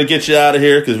questions, and we're going to get you out of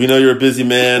here because we know you're a busy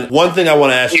man. One thing I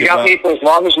want to ask you You got me for as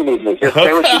long as you need me. Just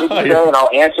say what you need to say, and I'll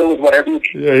answer with whatever you need.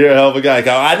 Yeah, you're a hell of a guy,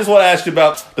 Kyle. I just want to ask you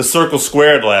about the Circle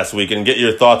Squared last week and get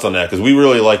your thoughts on that because we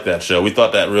really liked that show. We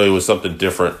thought that really was something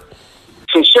different.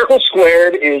 So Circle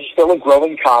Squared is still a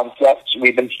growing concept.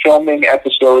 We've been filming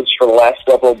episodes for the last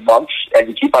several months, and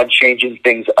we keep on changing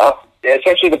things up.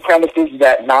 Essentially, the premise is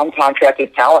that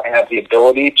non-contracted talent have the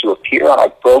ability to appear on our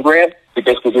program. We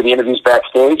basically do the interviews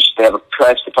backstage. They have a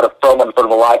chance to put a promo in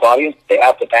front of a live audience. They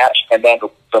have the match, and then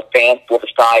the fans will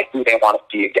decide who they want to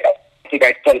see again. I think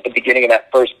I said at the beginning of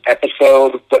that first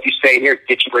episode, what you say here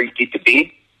gets you where you need to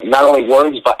be. Not only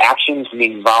words, but actions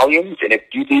mean volumes, and if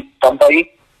you need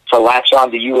somebody to latch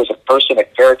on to you as a person, a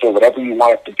character, whatever you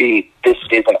want it to be, this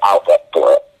is an outlet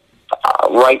for it.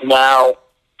 Right now,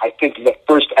 I think the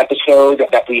first episode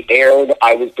that we aired,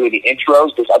 I was doing the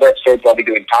intros. There's other episodes I'll be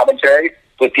doing commentary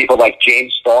with people like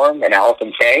James Storm and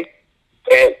Allison Kay.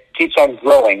 It keeps on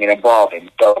growing and evolving.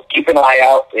 So keep an eye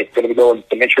out. It's going to be going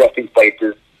some interesting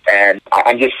places, and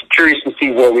I'm just curious to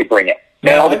see where we bring it.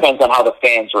 It all depends on how the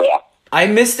fans react. I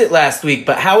missed it last week,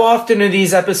 but how often are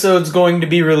these episodes going to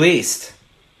be released?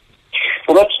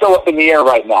 Well, that's still up in the air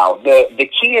right now. The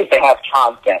key is to have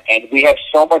content, and we have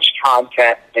so much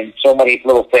content and so many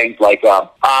little things. Like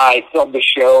I filmed a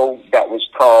show that was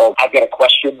called I've Got a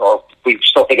Question, or we're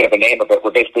still thinking of the name of it,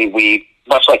 where basically we,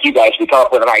 much like you guys, we come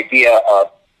up with an idea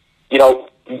of, you know,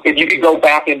 if you could go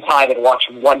back in time and watch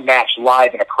one match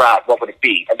live in a crowd, what would it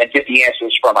be? And then get the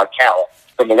answers from our talent,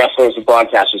 from the wrestlers and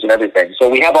broadcasters and everything. So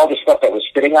we have all the stuff that we're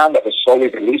sitting on that was slowly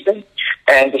releasing.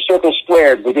 And the Circle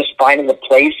Squared, we're just finding a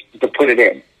place to put it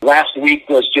in. Last week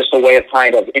was just a way of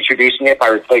kind of introducing it by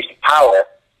replacing Power,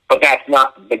 but that's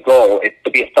not the goal. It's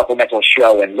to be a supplemental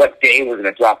show. And what day we're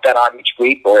going to drop that on each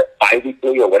week or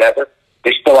bi-weekly or whatever,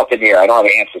 they're still up in the air. I don't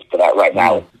have answers to that right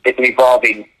now. It's an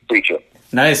evolving creature.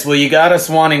 Nice. Well, you got us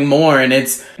wanting more, and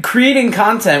it's creating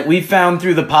content we found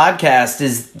through the podcast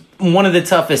is one of the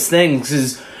toughest things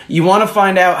is you want to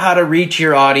find out how to reach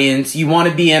your audience. You want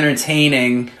to be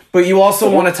entertaining, but you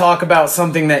also want to talk about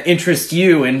something that interests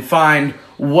you and find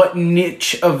what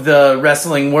niche of the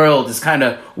wrestling world is kind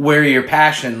of where your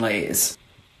passion lays.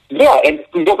 Yeah, and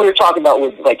what we were talking about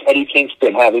was like Eddie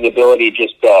Kingston having the ability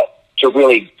just to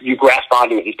really, you grasp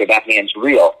onto it and you say, that man's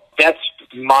real. That's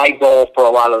my goal for a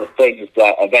lot of the things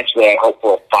that eventually I hope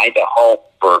will find a home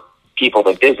for people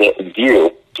to visit and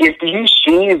view. If you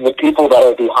see the people that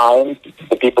are behind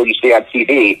the people you see on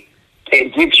TV,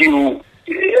 it gives you,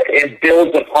 it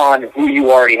builds upon who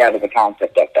you already have as a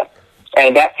concept of them.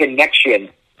 And that connection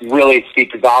really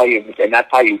speaks volumes, and that's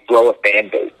how you grow a fan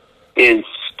base. Is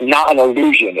not an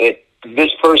illusion.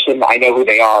 This person, I know who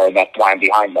they are, and that's why I'm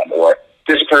behind them. Or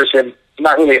this person, I'm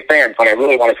not really a fan, but I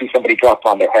really want to see somebody drop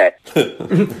on their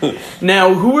head.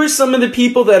 Now, who are some of the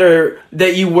people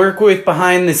that you work with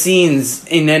behind the scenes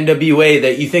in NWA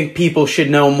that you think people should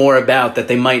know more about that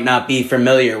they might not be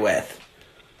familiar with?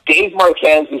 Dave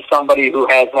Marquez is somebody who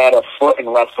has had a foot in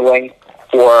wrestling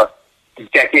for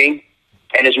decades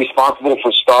and is responsible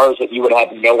for stars that you would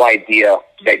have no idea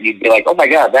that you'd be like, oh my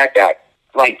God, that guy.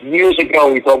 Like years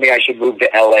ago, he told me I should move to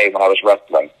LA when I was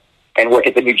wrestling and work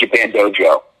at the New Japan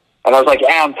Dojo. And I was like,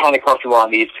 I'm kind of comfortable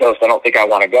on the East Coast. I don't think I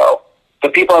want to go. the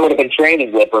people I would have been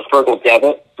training with were Fergal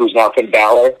Devitt, who's now Finn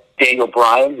Balor, Daniel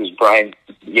Bryan, who's Bryan,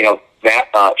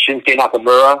 Shinsuke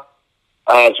Nakamura,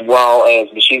 as well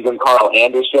as Machine Gun Carl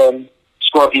Anderson,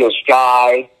 Scorpio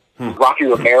Sky, Rocky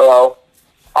Romero.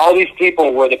 All these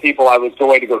people were the people I was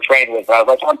going to go train with. I was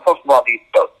like, I'm comfortable on these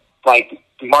folks. Like,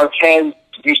 Marquez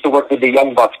used to work with the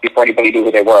Young Bucks before anybody knew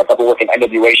who they were. I couple working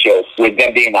NWA shows with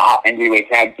them being the hot NWA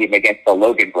tag team against the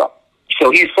Logan Bros.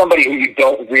 So he's somebody who you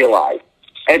don't realize.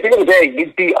 And at the end of the day,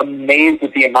 you'd be amazed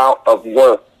at the amount of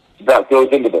work that goes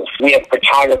into this. We have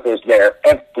photographers there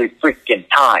every freaking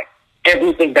time.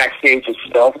 Everything backstage is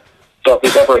filmed. So if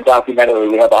there's ever a documentary,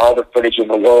 we have all the footage in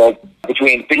the world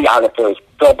between videographers,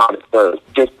 filmographers.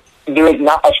 Just there is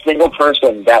not a single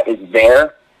person that is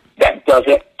there that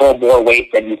doesn't pull more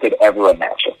weight than you could ever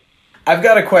imagine. I've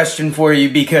got a question for you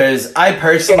because I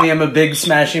personally am a big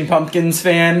Smashing Pumpkins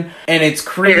fan, and it's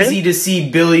crazy to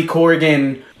see Billy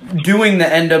Corgan doing the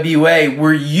NWA.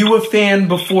 Were you a fan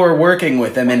before working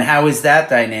with him, and how is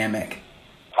that dynamic?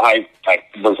 I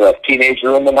was a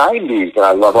teenager in the 90s, and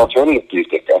I love alternative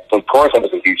music. Of course, I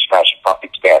was a huge Smashing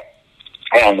Pumpkins fan.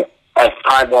 And as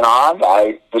time went on,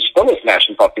 I was still a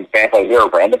Smashing Pumpkins fan. I hear a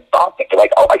random song, and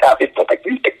like, oh my God, it's still like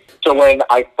music. So when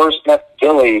I first met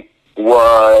Billy,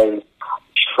 was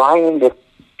trying to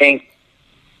think,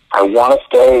 I want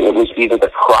to say it was either the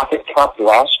Crockett Cup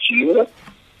last year,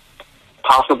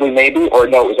 possibly maybe, or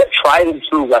no, it was at Tried and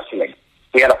True Wrestling.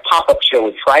 We had a pop-up show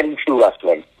with Tried and True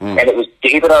Wrestling, and it was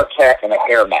David Arquette in a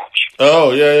hair match.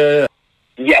 Oh, yeah.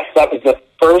 Yes, that was the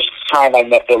first time I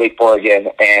met Billy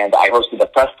Corgan, and I hosted the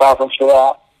press conference for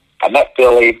that. I met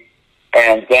Billy,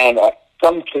 and then at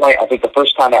some point, I think the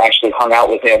first time I actually hung out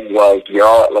with him was we were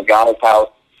all at Lagana's house,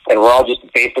 and we're all just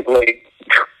basically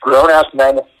grown-ass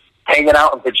men hanging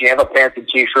out in pajama pants and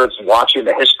T-shirts and watching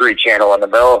the History Channel in the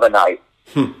middle of the night.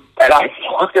 And I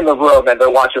walk in the room, and they're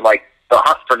watching, like, The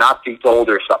Hunt for Nazi Gold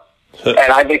or something.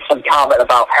 And I make some comment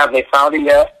about, have they found it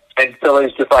yet? And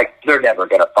Billy's just like, they're never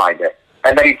going to find it.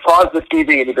 And then he'd pause the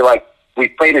TV, and he'd be like, we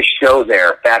played a show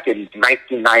there back in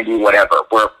 1990, whatever,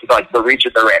 where, like, the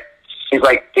region they're in. He's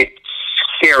like, it's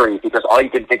scary because all you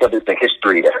can think of is the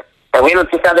history there. And we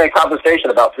just had that conversation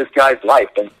about this guy's life.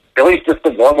 And Billy's just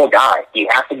a normal guy. He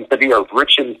happens to be a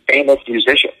rich and famous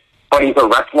musician. But he's a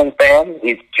wrestling fan.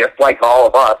 He's just like all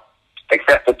of us.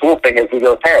 Except the cool thing is he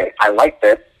goes, hey, I like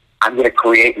this. I'm going to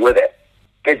create with it.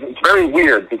 It's very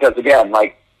weird because, again,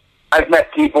 like, I've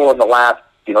met people in the last,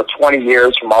 20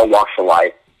 years from all walks of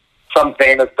life. Some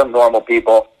famous, some normal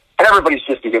people. And everybody's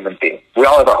just a human being. We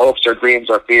all have our hopes, our dreams,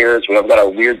 our fears. We all got our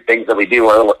weird things that we do,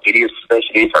 our little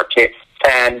idiosyncrasies, our kicks.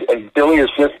 And Billy is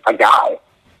just a guy.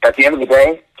 At the end of the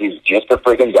day, he's just a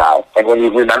freaking guy. And when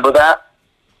you remember that,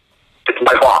 it's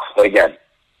my boss. But again,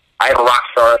 I have a rock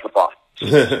star as a boss.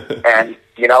 And,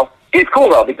 it's cool,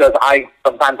 though, because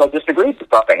sometimes I'll disagree with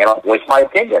something, and I'll voice my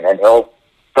opinion, and he'll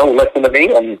listen to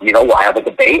me, and, we'll have a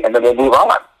debate, and then we'll move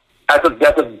on.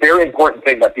 That's a very important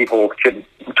thing that people should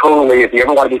totally, if you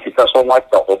ever want to be successful in life,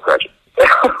 don't hold grudges.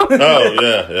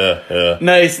 Oh, yeah.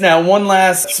 Nice. Now, one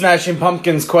last Smashing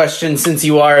Pumpkins question, since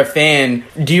you are a fan.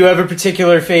 Do you have a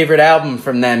particular favorite album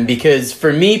from them? Because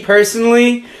for me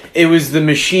personally, it was the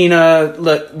Machina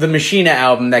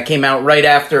album that came out right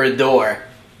after Adore.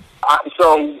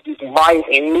 So my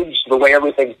age, the way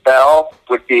everything fell,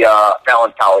 would be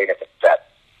Melancholy if it's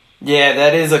set. Yeah,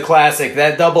 that is a classic.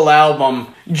 That double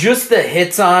album, just the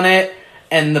hits on it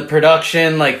and the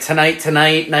production, like Tonight,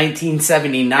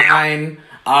 1979,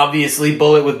 obviously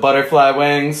Bullet with Butterfly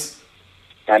Wings.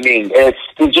 I mean, it's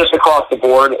just across the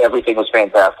board, everything was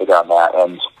fantastic on that.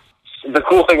 And the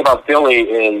cool thing about Billy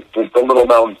is the little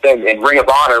known thing. In Ring of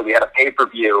Honor, we had a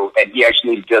pay-per-view, and he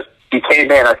actually he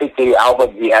came in, I think the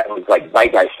album he had was like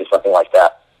Zeitgeist or something like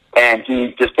that. And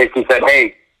he just basically said,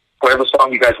 hey, whatever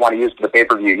song you guys want to use for the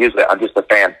pay-per-view, use it. I'm just a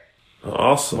fan.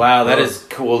 Awesome. Wow, that is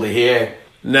cool to hear.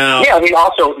 Now, yeah, I mean,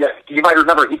 also, you might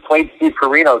remember he played Steve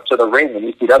Carino to the ring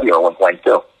in ECW at one point,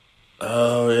 too.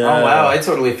 Oh, yeah. Oh, wow, I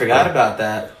totally forgot about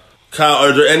that. Kyle,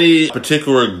 are there any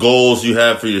particular goals you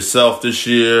have for yourself this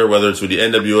year, whether it's with the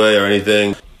NWA or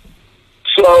anything?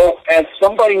 So, as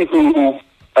somebody who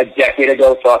a decade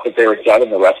ago thought that they were done in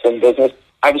the wrestling business,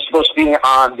 I was supposed to be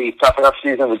on the Tough Enough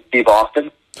season with Steve Austin.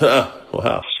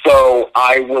 Wow. So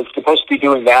I was supposed to be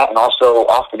doing that, and also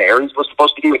Austin Aries was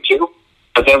supposed to do it too.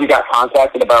 But then we got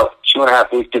contacted about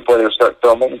 2.5 weeks before they were start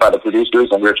filming by the producers,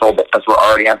 and we were told that since we're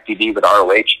already on TV with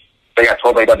ROH, they got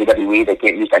told by WWE they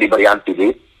can't use anybody on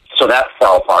TV. So that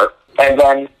fell apart. And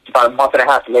then about a month and a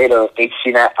half later,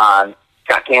 HCNet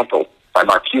got canceled by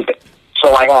Mark Cuban.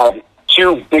 So I had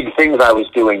two big things I was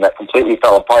doing that completely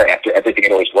fell apart after everything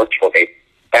had always worked for me.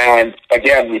 And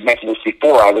again, we've mentioned this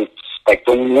before, I was like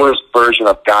the worst version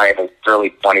of guy in his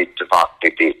early 20s to talk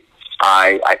to me.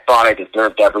 I thought I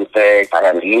deserved everything. I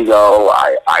had an ego.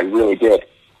 I really did.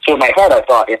 So in my head, I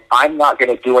thought, if I'm not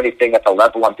going to do anything at the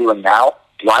level I'm doing now,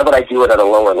 why would I do it at a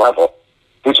lower level?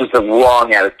 Which is the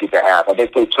wrong attitude to have. I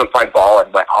basically took my ball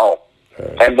and went home.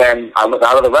 And then I was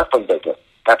out of the wrestling business.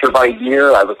 After about a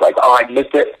year, I was like, oh, I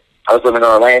missed it. I was living in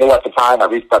Orlando at the time. I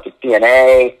reached out to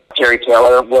TNA. Terry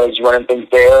Taylor was running things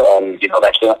there, and,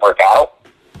 that didn't work out.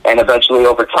 And eventually,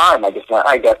 over time, I just went,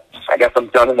 I guess I'm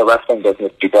done in the wrestling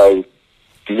business, because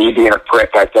me being a prick,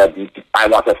 I said, I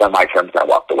want this on my terms, and I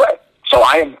walked away. So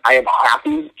I am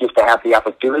happy just to have the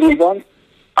opportunity again.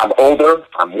 I'm older,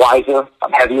 I'm wiser,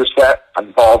 I'm heavier set,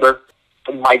 I'm balder.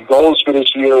 My goals for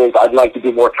this year is I'd like to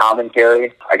do more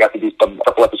commentary. I got to do a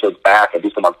couple episodes back. I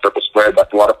do some on Purple Squared.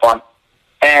 That's a lot of fun.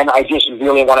 And I just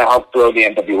really want to help grow the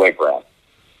NWA brand.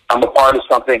 I'm a part of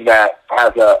something that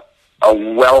has a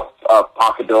wealth of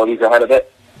possibilities ahead of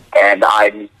it, and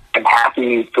I'm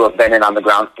happy to have been in on the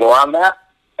ground floor on that,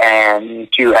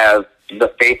 and to have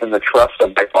the faith and the trust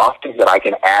of my bosses that I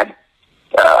can add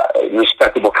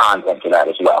respectable content to that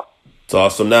as well. It's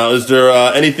awesome. Now, is there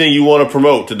anything you want to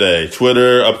promote today?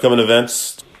 Twitter, upcoming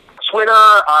events? Twitter,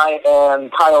 I am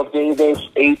Kyle Davis,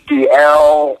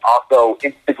 ATL. Also,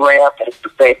 Instagram, it's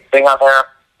the same thing on there.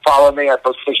 Follow me. I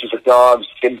post pictures of dogs,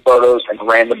 skin photos, and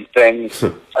random things.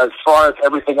 As far as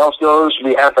everything else goes,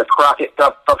 we have the Crockett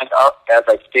Cup coming up, as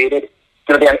I stated. It's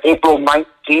going to be on April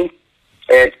 19th.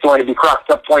 It's going to be Crockett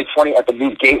Cup 2020 at the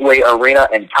new Gateway Arena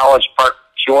in College Park,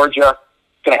 Georgia.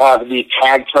 It's going to have the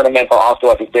tag tournament, but also,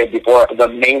 as I said before, the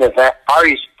main event.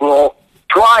 Artie Sproul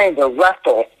trying to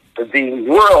wrestle the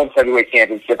World Heavyweight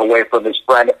Championship away from his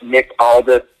friend Nick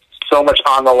Aldis. So much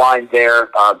on the line there.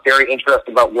 Very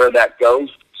interested about where that goes.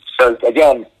 Because,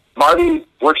 again, Marty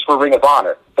works for Ring of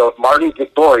Honor. So if Marty's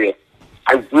victorious,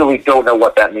 I really don't know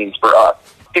what that means for us.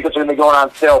 Tickets are going to be going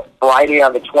on sale Friday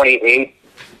on the 28th.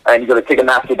 And you go to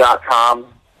Ticketmaster.com.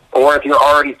 Or if you're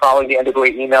already following the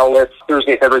NWA email list,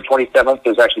 Thursday, February 27th,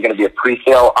 there's actually going to be a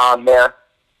pre-sale on there.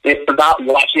 If you're not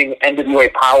watching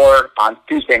NWA Power on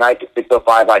Tuesday night at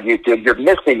 6:05 on YouTube, you're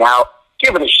missing out.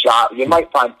 Give it a shot. You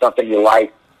might find something you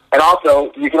like. And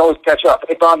also, you can always catch up.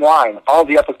 It's online. All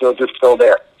the episodes are still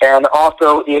there. And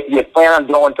also, if you plan on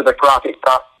going to the Crockett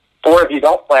Cup, or if you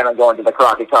don't plan on going to the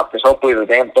Crockett Cup, because hopefully the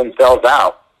damn thing sells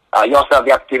out, you also have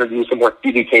the opportunity to do some more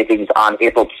TV tapings on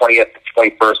April 20th to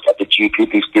 21st at the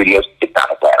GPP Studios in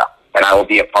Atlanta. And I will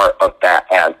be a part of that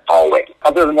as always.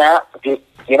 Other than that, just,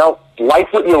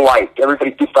 like what you like.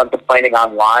 Everybody keeps on complaining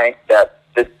online that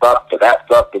this sucks, or that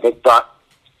sucks, or this sucks.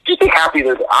 Just be happy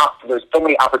there's so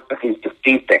many opportunities to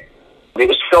see things. It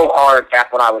was so hard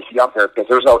back when I was younger because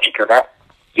there was no internet.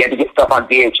 You had to get stuff on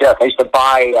VHS. I used to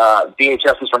buy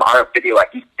VHSs from RF Video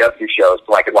at ECW shows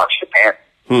so I could watch Japan.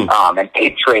 And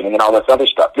tape trading and all this other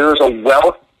stuff. There's a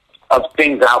wealth of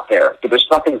things out there. So there's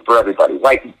something for everybody.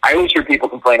 Like, I always hear people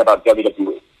complain about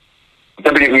WWE.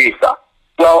 WWE stuff.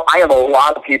 Well, I have a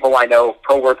lot of people I know,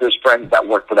 coworkers, friends that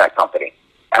work for that company.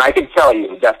 And I can tell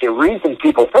you that the reason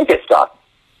people think it's stuff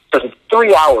is it's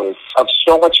 3 hours of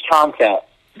so much content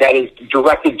that is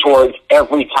directed towards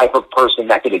every type of person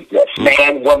that could exist.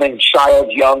 Man, woman,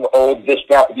 child, young, old, this,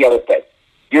 that, the other thing.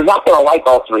 You're not going to like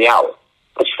all 3 hours.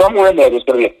 But somewhere in there's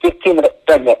going to be a 15-minute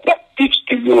segment that speaks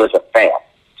to you as a fan.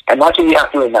 And that's what you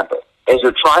have to remember, is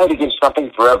they're trying to give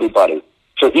something for everybody.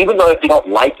 So even though if you don't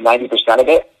like 90% of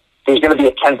it, there's going to be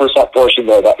a 10% portion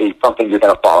there that is something you're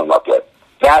going to fall in love with.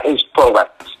 That is pro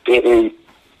wrestling. It is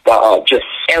just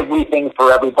everything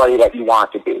for everybody that you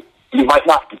want to be. You might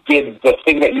not get the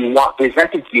thing that you want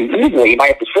presented to you easily. You might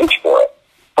have to search for it.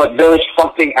 But there is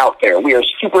something out there. We are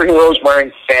superheroes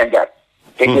wearing spandex.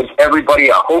 It gives everybody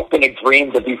a hope and a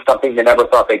dream to be something they never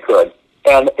thought they could.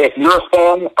 And if you're a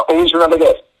fan, always remember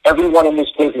this. Everyone in this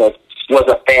business was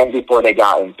a fan before they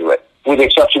got into it, with the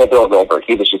exception of Bill Goldberg.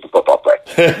 He was just a football player.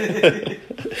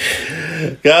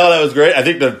 Kyle, that was great. I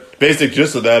think the basic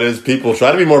gist of that is people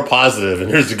try to be more positive,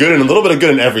 and there's good and a little bit of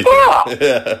good in everything.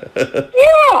 Yeah.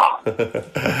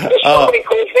 There's so many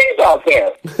cool things out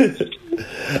there.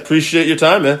 Appreciate your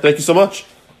time, man. Thank you so much.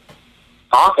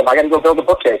 Awesome. I got to go build a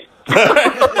bookcase.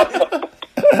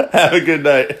 Have a good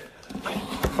night.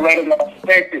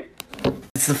 Thank you.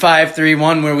 It's the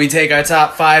 5-3-1 where we take our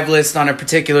top 5 list on a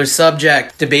particular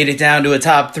subject, debate it down to a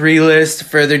top 3 list,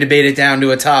 further debate it down to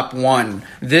a top 1.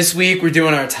 This week we're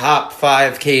doing our top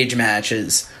 5 cage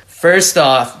matches. First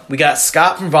off, we got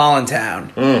Scott from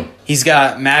Voluntown. He's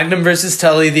got Magnum versus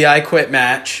Tully, the I Quit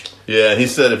match. Yeah, he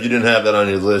said if you didn't have that on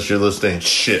your list ain't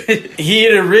shit. He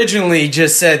had originally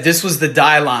just said this was the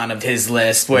Dylon of his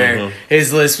list, where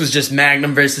his list was just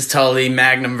Magnum versus Tully,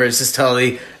 Magnum versus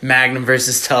Tully, Magnum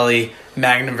versus Tully,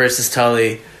 Magnum versus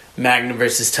Tully, Magnum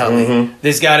versus Tully.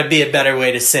 There's got to be a better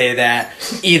way to say that.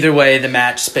 Either way, the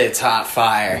match spits hot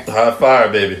fire. Hot fire,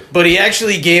 baby. But he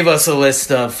actually gave us a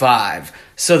list of 5.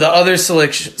 So the other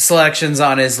selections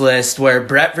on his list were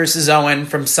Brett versus Owen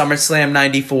from SummerSlam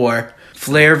 94,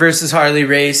 Flair versus Harley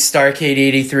Race, Starrcade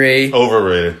 83.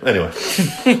 Overrated. Anyway.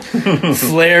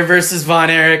 Flair versus Von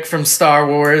Erich from Star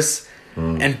Wars.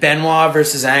 And Benoit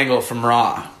versus Angle from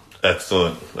Raw.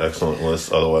 Excellent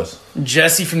list otherwise.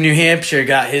 Jesse from New Hampshire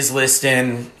got his list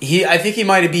in. I think he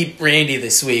might have beat Randy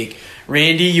this week.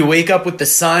 Randy, you wake up with the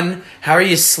sun. How are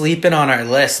you sleeping on our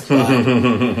list,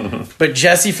 bud? But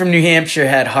Jesse from New Hampshire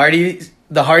had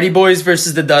the Hardy Boys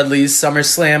versus the Dudleys,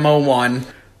 SummerSlam 01.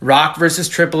 Rock versus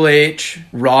Triple H,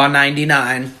 Raw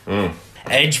 99.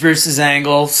 Edge versus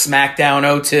Angle,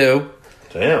 SmackDown 02.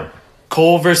 Damn.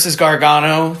 Cole versus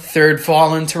Gargano, Third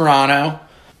Fall in Toronto.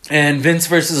 And Vince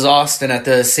versus Austin at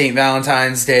the St.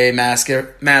 Valentine's Day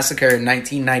Massacre in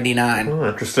 1999.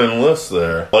 Interesting list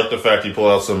there. I like the fact you pull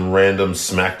out some random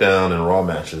SmackDown and Raw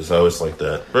matches. I always like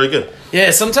that. Very good.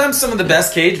 Yeah, sometimes some of the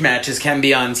best cage matches can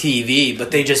be on TV,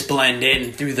 but they just blend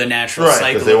in through the natural cycle.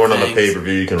 Right, because they weren't on the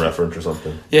pay-per-view you can reference or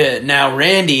something. Yeah, now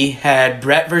Randy had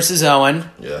Brett versus Owen.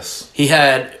 Yes. He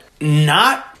had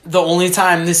not the only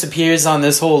time this appears on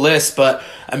this whole list, but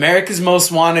America's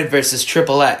Most Wanted versus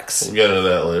Triple X. We'll get into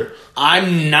that later.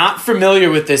 I'm not familiar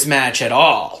with this match at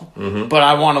all, but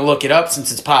I want to look it up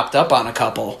since it's popped up on a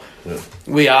couple. Yeah.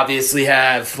 We obviously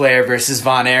have Flair versus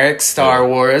Von Erich, Star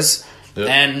Wars,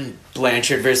 and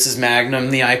Blanchard versus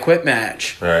Magnum, the I Quit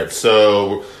match. All right,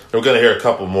 so we're going to hear a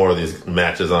couple more of these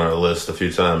matches on our list a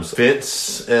few times.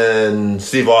 Vince and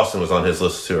Steve Austin was on his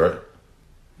list too, right?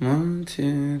 1,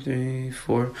 2, 3,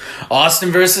 4.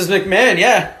 Austin versus McMahon,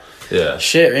 yeah. Yeah.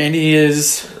 Shit, Randy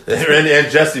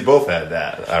and Jesse both had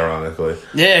that, ironically.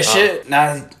 Yeah, shit. It's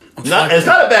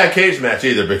not a bad cage match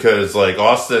either, because like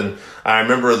Austin, I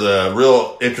remember the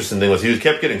real interesting thing was he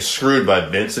kept getting screwed by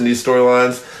Vince in these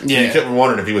storylines. Yeah. You kept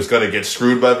wondering if he was going to get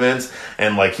screwed by Vince,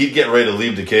 and like he'd get ready to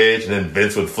leave the cage, and then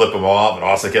Vince would flip him off, and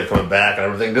Austin kept coming back and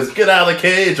everything. Just get out of the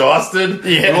cage, Austin.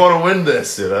 Yeah. We want to win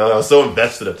this. You know, I was so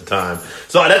invested at the time.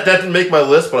 So that didn't make my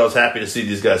list, but I was happy to see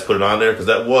these guys put it on there because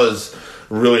that was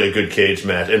really a good cage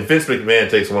match. And Vince McMahon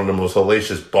takes one of the most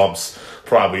hellacious bumps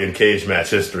probably in cage match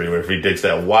history, where if he takes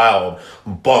that wild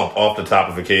bump off the top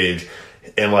of a cage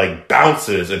and like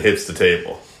bounces and hits the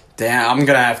table. Damn, I'm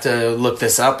gonna have to look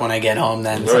this up when I get home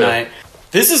then tonight. Yeah.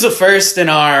 This is a first in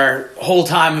our whole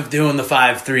time of doing the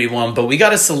 5-3-1, but we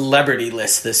got a celebrity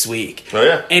list this week. Oh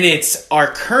yeah. And it's our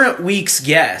current week's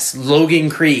guest, Logan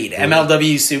Creed,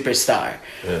 MLW superstar.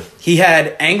 Yeah. He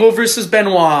had Angle versus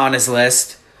Benoit on his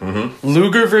list.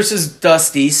 Luger versus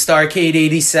Dusty, Starrcade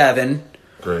 87.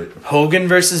 Great. Hogan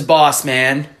versus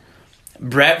Bossman.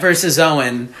 Brett versus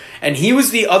Owen. And he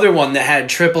was the other one that had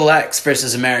Triple X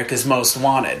versus America's Most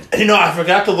Wanted. You know, I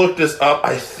forgot to look this up.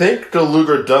 I think the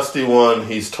Luger Dusty one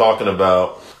he's talking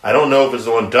about, I don't know if it's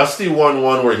the one. Dusty won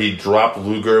one where he dropped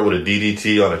Luger with a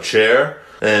DDT on a chair.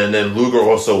 And then Luger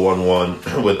also won one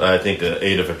with, I think, the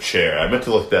aid of a chair. I meant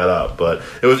to look that up, but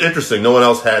it was interesting. No one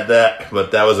else had that,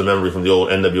 but that was a memory from the old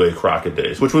NWA Crockett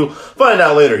days, which we'll find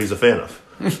out later he's a fan of.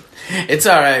 It's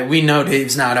all right. We know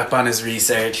Dave's not up on his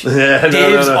research. Yeah,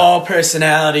 Dave's all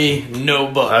personality, no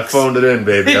books. I phoned it in,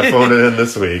 baby. I phoned it in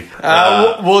this week.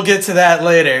 We'll get to that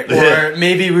later, or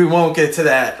maybe we won't get to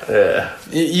that. Yeah.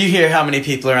 You hear how many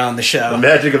people are on the show. The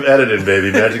magic of editing,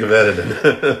 baby. Magic of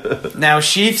editing. Now,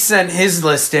 Sheaf sent his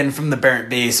list in from the Burnt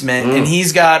Basement, and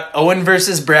he's got Owen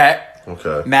versus Brett,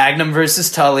 Magnum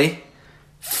versus Tully,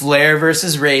 Flair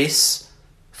versus Race,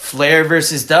 Flair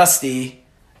versus Dusty,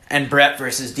 and Brett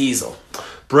versus Diesel.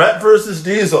 Brett versus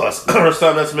Diesel. That's the first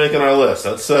time that's making our list.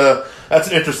 That's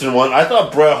an interesting one. I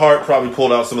thought Bret Hart probably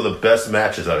pulled out some of the best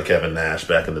matches out of Kevin Nash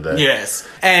back in the day. Yes.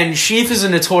 And Sheaf is a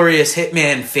notorious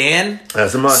Hitman fan.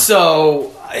 As am I.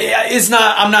 So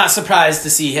I'm not surprised to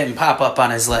see him pop up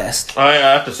on his list. I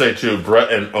have to say, too,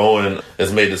 Brett and Owen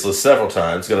has made this list several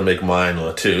times. Going to make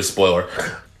mine, too. Spoiler.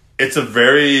 It's a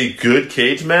very good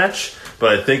cage match,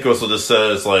 but I think also this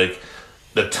says, like,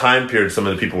 the time period some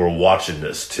of the people were watching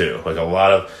this too. Like a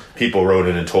lot of people wrote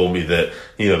in and told me that,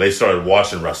 you know, they started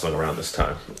watching wrestling around this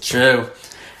time. True.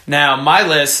 Now, my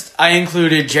list, I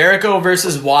included Jericho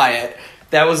versus Wyatt.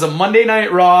 That was a Monday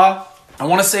Night Raw. I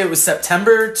want to say it was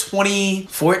September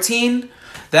 2014.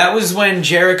 That was when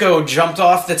Jericho jumped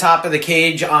off the top of the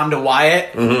cage onto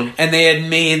Wyatt. And they had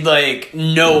made, like,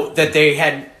 note that they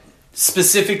had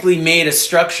specifically made a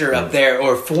structure up there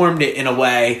or formed it in a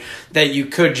way that you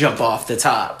could jump off the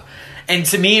top. And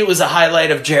to me, it was a highlight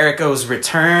of Jericho's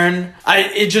return.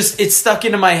 It stuck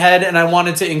into my head, and I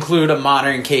wanted to include a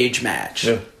modern cage match.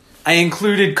 Yeah. I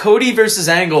included Cody versus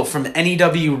Angle from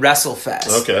NEW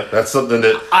WrestleFest. Okay, that's something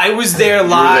that I was there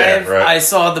live. right? I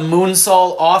saw the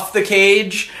moonsault off the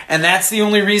cage, and that's the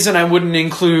only reason I wouldn't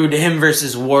include him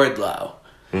versus Wardlow.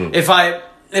 If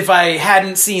I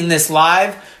hadn't seen this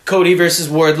live, Cody versus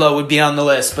Wardlow would be on the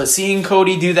list. But seeing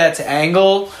Cody do that to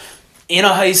Angle in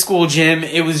a high school gym,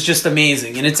 it was just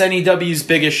amazing. And it's NEW's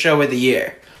biggest show of the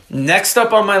year. Next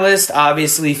up on my list,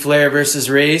 obviously, Flair versus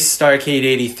Race, Starrcade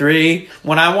 83.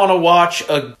 When I want to watch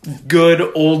a good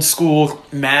old school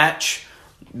match,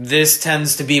 this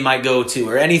tends to be my go-to,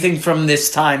 or anything from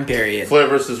this time period. Flair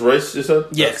versus Race, you said?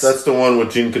 Yes. That's the one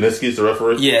with Gene Kiniski as the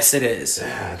referee? Yes, it is.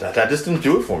 That just didn't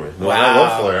do it for me. No, Wow. I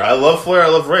love Flair. I love Flair. I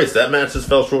love Race. That match just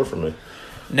fell short for me.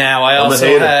 Now, I I'm a also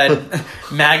hater. had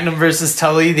Magnum versus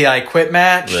Tully, the I Quit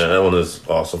match. Yeah, that one is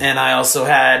awesome. And I also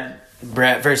had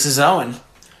Brett versus Owen.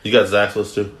 You got Zach's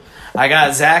list too? I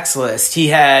got Zach's list. He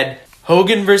had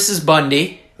Hogan versus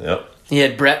Bundy. Yep. He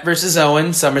had Brett versus Owen,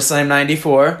 SummerSlam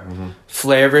 94.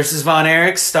 Flair versus Von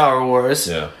Erich, Star Wars.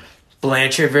 Yeah.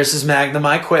 Blanchard versus Magnum,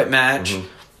 I Quit match.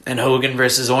 And Hogan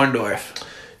versus Orndorff.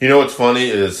 You know what's funny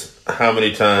is how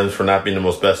many times, for not being the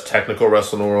most best technical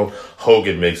wrestler in the world,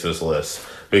 Hogan makes this list.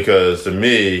 Because to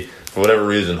me, for whatever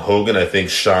reason, Hogan, I think,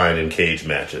 shined in cage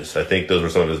matches. I think those were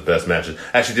some of his best matches.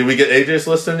 Actually, did we get AJ's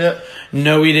list in yet?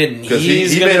 No, we didn't. 'Cause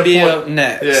He's he going made to a be point- up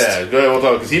next. Yeah, go ahead, we'll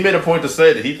talk. Because he made a point to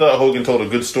say that he thought Hogan told a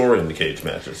good story in the cage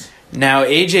matches. Now,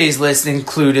 AJ's list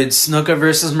included Snuka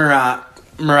versus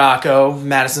Morocco,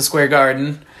 Madison Square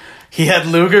Garden. He had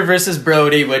Luger versus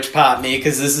Brody, which popped me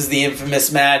because this is the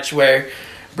infamous match where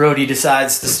Brody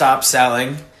decides to stop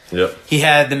selling. Yep. He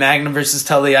had the Magnum versus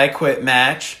Tully I Quit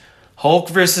match, Hulk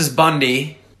versus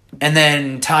Bundy, and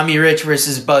then Tommy Rich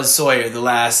versus Buzz Sawyer, the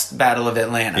last Battle of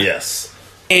Atlanta. Yes.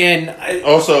 And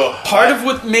Also, part of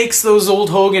what makes those old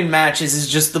Hogan matches is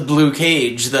just the blue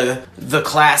cage, the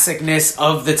classicness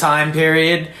of the time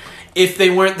period. If they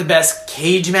weren't the best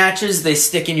cage matches, they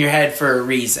stick in your head for a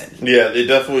reason. yeah, they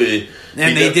definitely...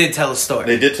 And they did tell a story.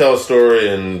 They did tell a story,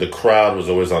 and the crowd was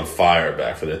always on fire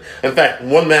back for that. In fact,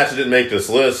 one match that didn't make this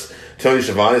list, Tony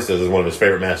Schiavone says is one of his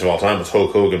favorite matches of all time, was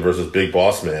Hulk Hogan versus Big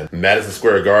Boss Man. Madison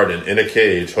Square Garden, in a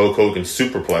cage, Hulk Hogan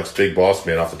superplexed Big Boss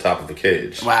Man off the top of the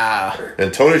cage. Wow.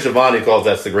 And Tony Schiavone calls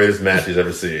that's the greatest match he's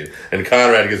ever seen. And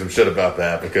Conrad gives him shit about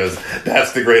that because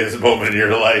that's the greatest moment in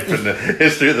your life in the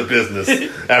history of the business.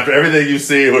 After everything you've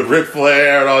seen with Ric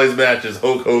Flair and all these matches,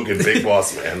 Hulk Hogan, Big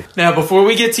Boss Man. Now, before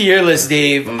we get to your list,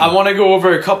 Dave, I want to go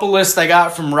over a couple lists I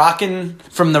got from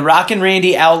the Rockin'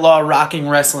 Randy Outlaw Rocking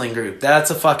Wrestling Group. That's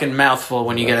a fucking mouthful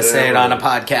when you gotta say it on a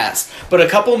podcast. But a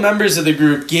couple members of the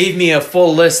group gave me a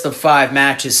full list of 5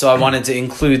 matches, so I wanted to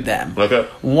include them. Okay.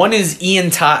 One is Ian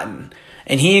Totten,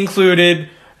 and he included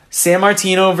San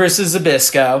Martino versus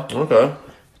Zbyszko, Okay.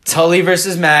 Tully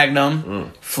versus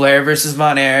Magnum, Flair versus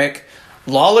Von Erich,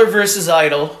 Lawler versus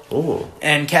Idol, Ooh.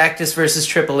 and Cactus versus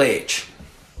Triple H.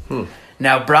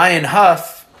 Now, Brian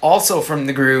Huff, also from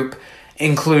the group,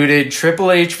 included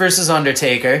Triple H versus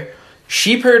Undertaker,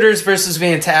 Sheep Herders versus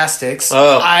Fantastics.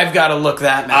 Oh. I've got to look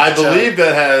that match I believe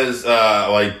that has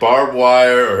like barbed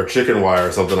wire or chicken wire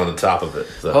or something on the top of it.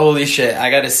 So. Holy shit,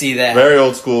 I got to see that. Very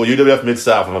old school. UWF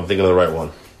Mid-South, if I'm thinking of the right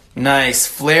one. Nice.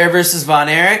 Flair versus Von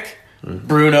Erich,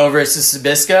 Bruno versus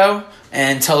Zbyszko,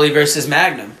 and Tully versus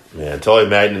Magnum. Yeah, Tully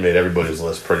Magnum made everybody's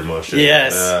list pretty much. Yeah.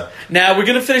 Yes. Now, we're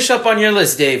going to finish up on your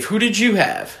list, Dave. Who did you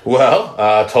have?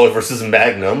 Well, Tully versus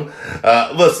Magnum.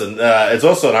 Listen, it's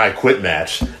also an I Quit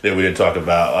match that we didn't talk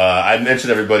about. I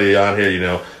mentioned everybody on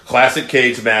here, classic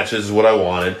cage matches is what I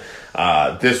wanted.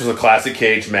 This was a classic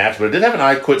cage match, but it did have an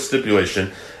I Quit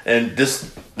stipulation. And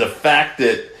the fact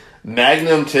that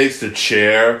Magnum takes the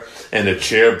chair and the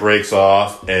chair breaks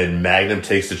off and Magnum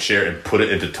takes the chair and put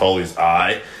it into Tully's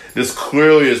eye. This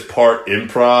clearly is part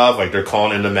improv, like they're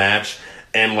calling in the match.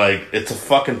 And it's a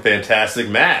fucking fantastic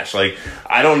match.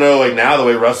 I don't know, now the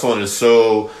way wrestling is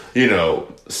so,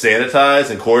 sanitized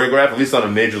and choreographed, at least on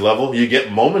a major level, you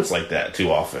get moments like that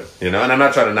too often, And I'm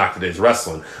not trying to knock today's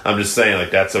wrestling. I'm just saying,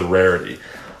 that's a rarity.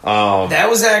 That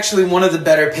was actually one of the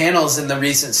better panels in the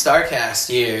recent StarCast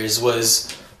years,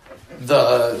 was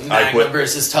the Magnum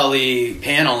versus Tully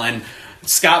panel. And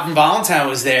Scott Van Valentine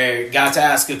was there, got to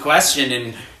ask a question,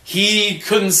 and he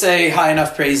couldn't say high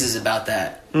enough praises about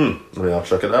that. I'll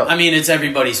check it out. I mean, it's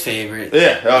everybody's favorite.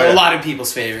 Yeah. A lot of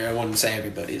people's favorite. I wouldn't say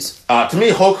everybody's. To me,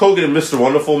 Hulk Hogan and Mr.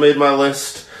 Wonderful made my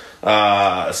list.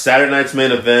 Saturday night's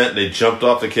main event, they jumped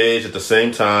off the cage at the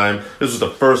same time. This was the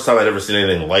first time I'd ever seen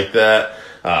anything like that.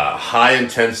 High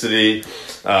intensity.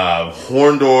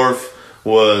 Horndorf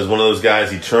was one of those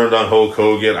guys, he turned on Hulk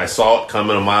Hogan. I saw it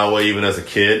coming a mile away even as a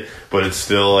kid, but it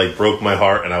still like broke my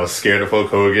heart, and I was scared of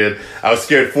Hulk Hogan. I was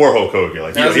scared for Hulk Hogan.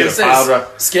 Like, I was gonna say,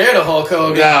 scared of Hulk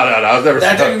Hogan. No, I was never.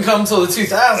 That didn't come till the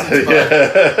 2000s.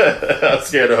 Yeah. I was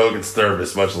scared of Hogan's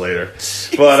thermos much later.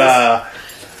 But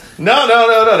no.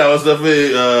 That was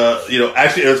definitely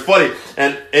actually it was funny.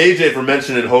 And AJ, for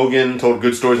mentioning Hogan told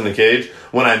good stories in the cage.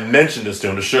 When I mentioned this to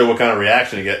him to show what kind of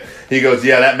reaction he get, he goes,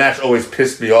 "Yeah, that match always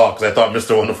pissed me off because I thought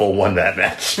Mr. Wonderful won that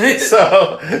match."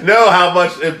 So know how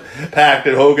much impact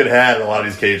that Hogan had in a lot of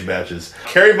these cage matches.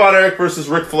 Kerry Von Erich versus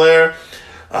Ric Flair.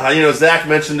 Zach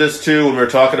mentioned this too when we were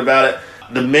talking about it.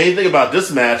 The main thing about this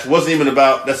match wasn't even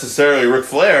about necessarily Ric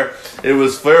Flair. It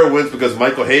was Flair wins because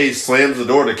Michael Hayes slams the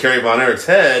door to Kerry Von Erich's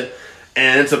head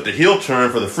and ends up the heel turn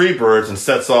for the Freebirds and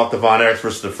sets off the Von Erichs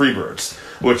versus the Freebirds,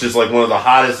 which is like one of the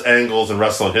hottest angles in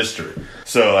wrestling history.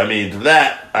 So, I mean,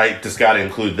 I just got to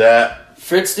include that.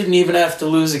 Fritz didn't even have to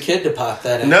lose a kid to pop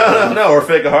that in. No, or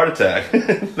fake a heart attack.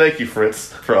 Thank you,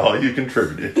 Fritz, for all you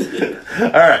contributed. All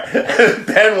right.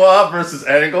 Benoit versus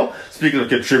Angle. Speaking of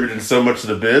contributing so much to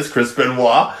the biz, Chris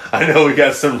Benoit. I know we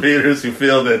got some readers who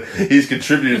feel that he's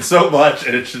contributed so much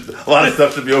and a lot of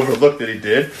stuff should be overlooked that he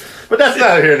did. But that's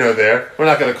not here nor there. We're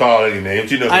not going to call any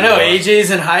names. I know AJ's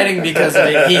in hiding because of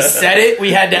it. He said it.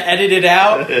 We had to edit it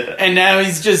out, and now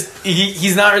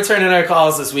he's not returning our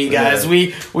calls this week, guys.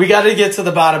 Yeah. We got to get to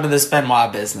the bottom of this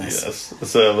Benoit business. Yes.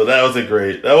 So, but that was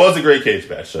a great cage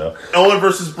match. So Owen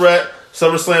versus Brett,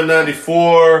 SummerSlam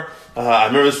 '94. I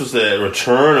remember this was the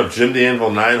return of Jim the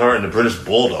Anvil Neidhart and the British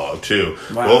Bulldog too.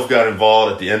 Wow. Both got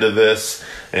involved at the end of this,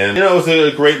 and it was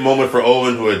a great moment for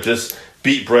Owen, who had just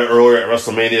beat Brett earlier at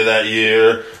WrestleMania that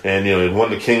year, and he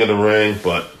won the King of the Ring,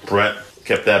 but Brett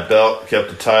kept that belt, kept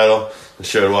the title, and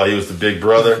showed why he was the big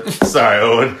brother. Sorry,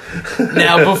 Owen.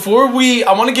 Now,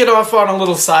 I want to get off on a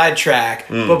little sidetrack,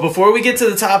 but before we get to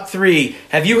the top 3,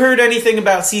 have you heard anything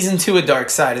about Season 2 of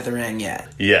Dark Side of the Ring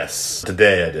yet? Yes.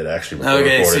 Today I did, actually.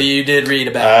 Okay, so you did read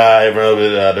about it. I wrote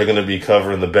it. They're going to be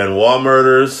covering the Benoit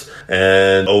murders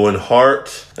and Owen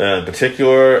Hart in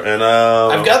particular. And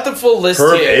I've got the full list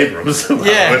Herb here. Abrams,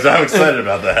 which I'm excited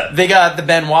about that. They got the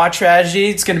Benoit tragedy.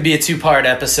 It's going to be a 2-part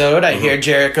episode. I hear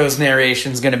Jericho's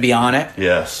narration is going to be on it.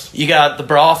 Yes. You got the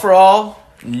Brawl for All,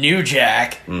 New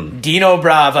Jack, Dino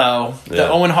Bravo, the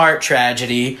Owen Hart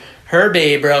tragedy, Herb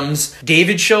Abrams,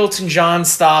 David Schultz and John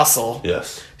Stossel,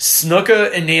 yes,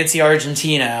 Snuka and Nancy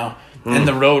Argentino, and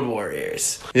the Road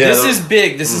Warriors. Yeah, this is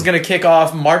big. This is going to kick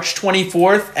off March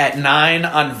 24th at 9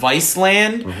 on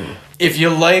Viceland. If you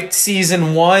liked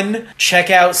Season 1, check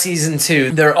out Season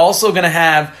 2. They're also going to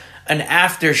have an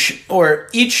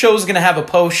each show is going to have a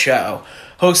post show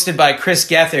hosted by Chris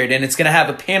Gethard, and it's going to have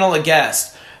a panel of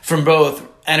guests from both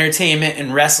entertainment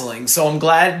and wrestling. So I'm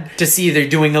glad to see they're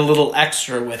doing a little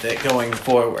extra with it going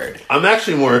forward. I'm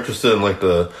actually more interested in like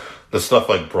the stuff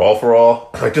like Brawl for All,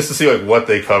 like just to see like what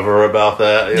they cover about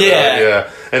that.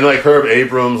 Yeah. And like Herb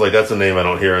Abrams, like that's a name I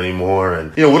don't hear anymore. And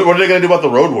what are they going to do about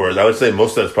the Road Warriors? I would say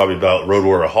most of that's probably about Road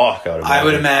Warrior Hawk. I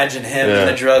would imagine him and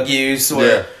the drug use,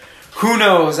 or who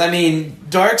knows? I mean,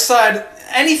 Dark Side.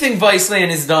 Anything Viceland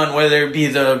has done, whether it be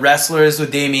the Wrestlers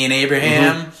with Damian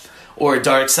Abraham or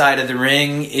Dark Side of the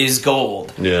Ring, is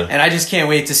gold. Yeah. And I just can't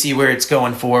wait to see where it's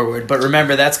going forward. But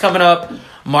remember, that's coming up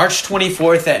March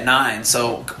 24th at 9,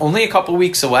 so only a couple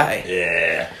weeks away.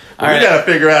 Yeah. Well, we got to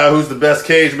figure out who's the best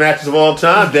cage matches of all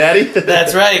time, Daddy.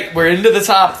 That's right. We're into the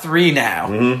top 3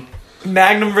 now.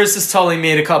 Magnum versus Tully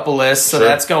made a couple lists, so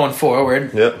that's going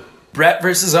forward. Yep. Brett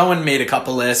versus Owen made a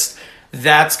couple lists.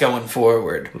 That's going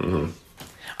forward.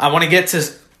 I want to get to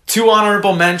 2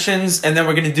 honorable mentions, and then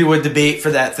we're going to do a debate for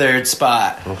that 3rd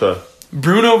spot. Okay.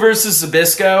 Bruno versus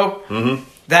Zbyszko.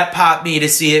 That popped me to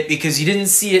see it because you didn't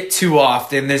see it too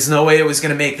often. There's no way it was going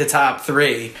to make the top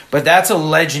 3. But that's a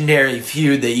legendary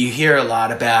feud that you hear a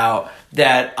lot about,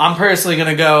 that I'm personally going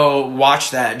to go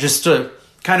watch that just to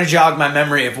kind of jog my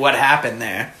memory of what happened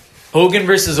there. Hogan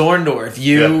versus Orndorff.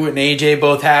 You and AJ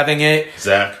both having it.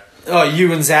 Zach. Oh,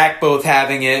 you and Zach both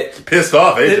having it. Pissed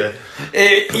off, AJ.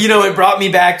 It brought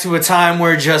me back to a time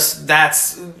where just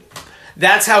that's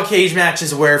how cage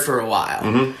matches were for a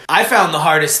while. I found the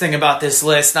hardest thing about this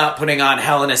list not putting on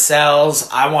Hell in a Cells.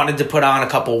 I wanted to put on a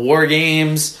couple War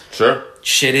Games. Sure.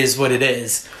 Shit is what it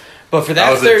is. But for that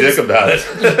I was a dick about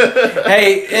it.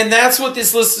 Hey, and that's what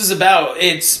this list is about.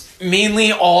 It's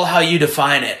mainly all how you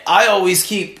define it. I always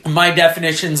keep my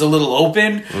definitions a little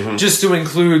open just to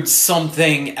include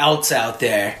something else out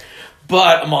there.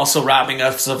 but I'm also robbing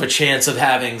us of a chance of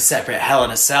having separate Hell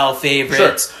in a Cell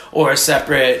favorites or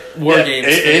separate War Games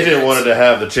favorites. AJ wanted to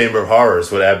have the Chamber of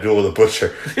Horrors with Abdul the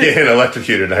Butcher getting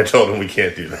electrocuted, and I told him we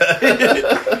can't do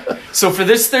that. So for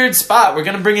this third spot, we're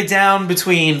going to bring it down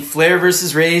between Flair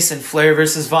versus Race and Flair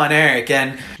versus Von Erich.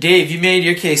 And Dave, you made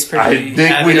your case pretty I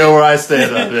think we know where I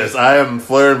stand on this. I am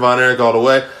Flair and Von Erich all the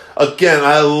way. Again,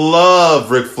 I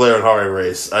love Ric Flair and Harley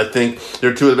Race. I think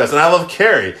they're two of the best. And I love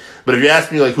Kerry. But if you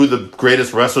ask me like who the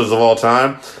greatest wrestlers of all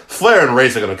time, Flair and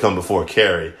Race are going to come before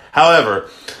Kerry. However,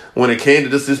 when it came to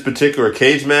this particular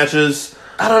cage matches,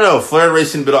 I don't know. Flair and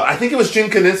Race seemed a bit off. I think it was Jim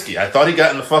Kiniski. I thought he got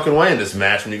in the fucking way in this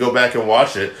match. When you go back and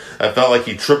watch it, I felt like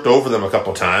he tripped over them a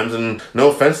couple times. And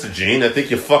no offense to Gene, I think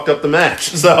you fucked up the match.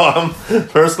 So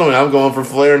personally, I'm going for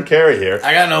Flair and Kerry here.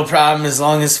 I got no problem as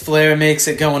long as Flair makes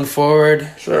it going forward.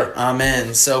 Sure. I'm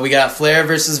in. So we got Flair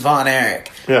versus Von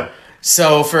Erich. Yeah.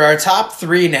 So for our top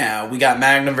three now, we got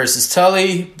Magnum versus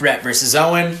Tully, Bret versus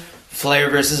Owen, Flair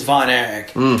versus Von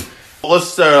Erich. Let's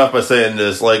start off by saying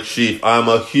this, like Sheep, I'm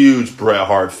a huge Bret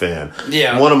Hart fan.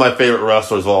 Yeah. One of my favorite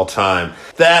wrestlers of all time.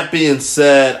 That being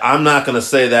said, I'm not going to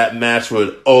say that match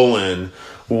with Owen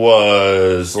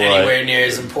was anywhere near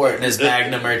as important as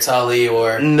Magnum or Tully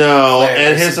or no. Flair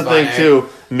And here's versus the thing Von too,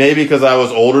 maybe because I was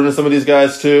older than some of these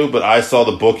guys too, but I saw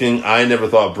the booking. I never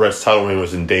thought Bret's title reign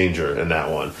was in danger in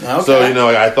that one. Okay. So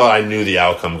I thought I knew the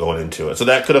outcome going into it, so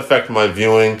that could affect my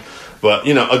viewing. But,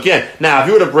 again, now, if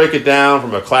you were to break it down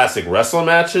from a classic wrestling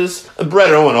matches, Bret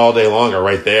and Owen all day long are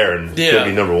right there and should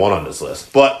be number one on this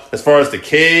list. But as far as the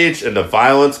cage and the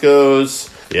violence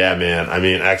goes, yeah, man. I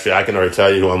mean, actually, I can already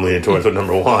tell you who I'm leaning towards with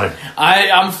number one.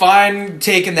 I'm fine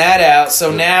taking that out.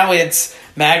 So now it's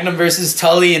Magnum versus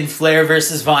Tully and Flair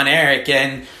versus Von Erich.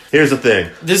 And here's the thing.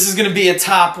 This is going to be a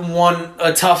tough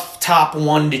top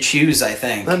one to choose, I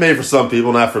think. That made for some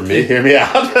people, not for me. Hear me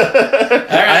out.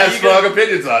 I have strong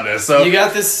opinions on this. So you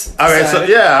got this. All right, so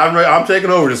yeah, I'm taking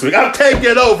over this week. I'm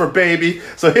taking over, baby.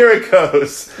 So here it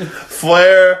goes.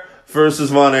 Flair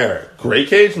versus Von Erich. Great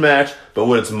cage match, but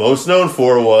what it's most known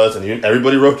for was, and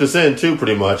everybody wrote this in too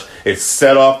pretty much, it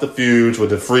set off the feuds with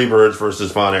the Freebirds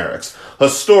versus Von Erichs.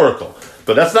 Historical.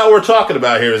 But that's not what we're talking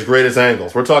about here as greatest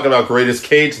angles. We're talking about greatest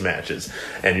cage matches.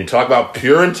 And you talk about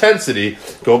pure intensity,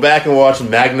 go back and watch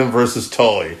Magnum versus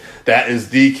Tully. That is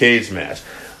the cage match.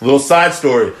 Little side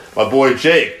story. My boy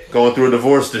Jake going through a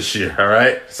divorce this year, all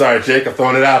right? Sorry, Jake, I'm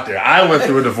throwing it out there. I went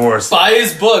through a divorce. Buy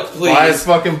his book, please. Buy his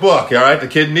fucking book, all right? The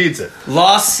kid needs it.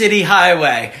 Lost City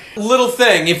Highway. Little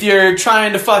thing, if you're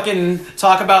trying to fucking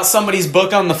talk about somebody's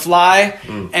book on the fly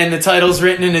and the title's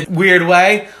written in a weird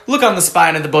way, look on the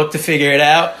spine of the book to figure it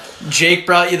out. Jake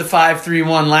brought you the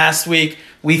 531 last week.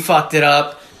 We fucked it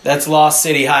up. That's Lost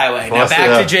City Highway. Now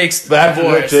back to Jake's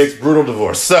divorce. Jake's brutal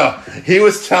divorce. So he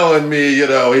was telling me,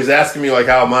 he's asking me like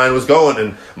how mine was going,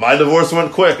 and my divorce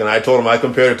went quick. And I told him I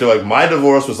compared it to like my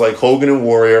divorce was like Hogan and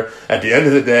Warrior. At the end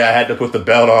of the day, I had to put the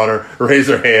belt on her, raise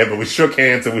her hand, but we shook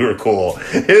hands and we were cool.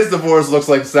 His divorce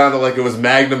sounded like it was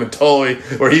Magnum and Tully,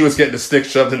 where he was getting a stick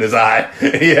shoved in his eye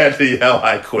and he had to yell,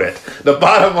 "I quit." The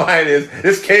bottom line is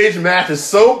this cage match is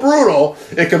so brutal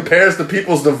it compares to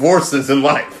people's divorces in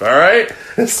life. All right.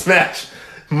 This match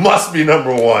must be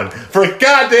number one. For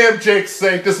goddamn Jake's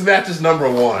sake, this match is number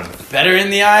one. Better in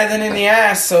the eye than in the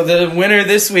ass. So the winner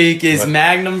this week is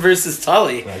Magnum versus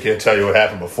Tully. I can't tell you what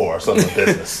happened before. Something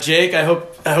business. Jake, I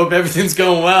hope everything's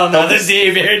going well now that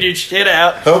Dave aired your shit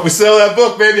out. Hope we sell that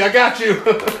book, baby. I got you.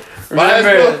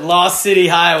 Remember, Lost City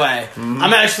Highway.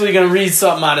 I'm actually going to read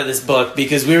something out of this book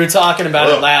because we were talking about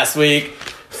it last week.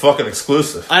 Fucking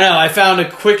exclusive. I know. I found a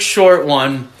quick short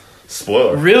one.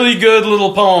 Spoiler. Really good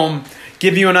little poem.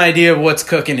 Give you an idea of what's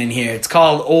cooking in here. It's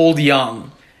called Old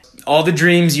Young. All the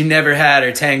dreams you never had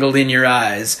are tangled in your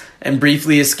eyes and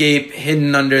briefly escape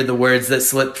hidden under the words that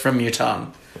slipped from your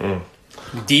tongue.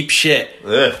 Deep shit.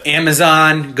 Yeah.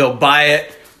 Amazon, go buy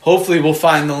it. Hopefully we'll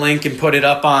find the link and put it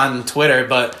up on Twitter,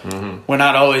 but we're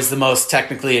not always the most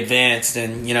technically advanced,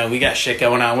 and we got shit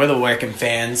going on. We're the working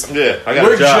fans. Yeah, I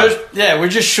got a job. We're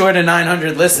just short of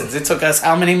 900 listens. It took us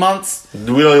how many months? We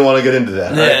don't even want to get into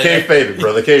that. Yeah, right? Cave it,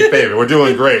 brother. Cave it. We're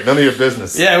doing great. None of your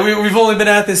business. Yeah, we've only been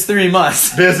at this 3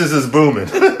 months. Business is booming.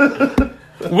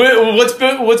 What's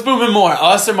booming more,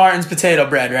 us or Martin's Potato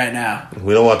Bread right now?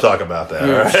 We don't want to talk about that. All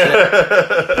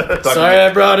right? Sorry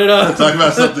I brought it up. Talk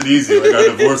about something easy like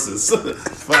our divorces.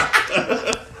 Fuck.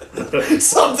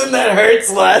 Something that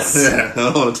hurts less. Yeah, I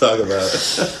don't want to talk about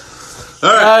it. All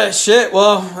right. Shit.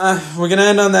 Well, we're going to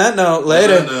end on that note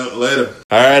later.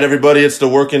 All right, everybody. It's the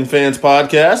Working Fans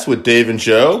Podcast with Dave and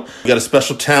Joe. We got a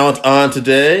special talent on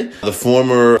today. The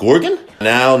former Gorgon,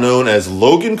 now known as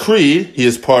Logan Creed. He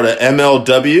is part of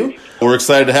MLW. We're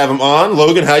excited to have him on.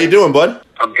 Logan, how you doing, bud?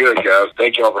 I'm good, guys.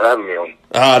 Thank y'all for having me on.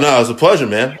 No, it was a pleasure,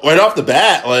 man. Right off the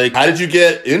bat, like, how did you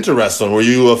get into wrestling? Were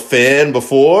you a fan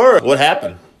before? What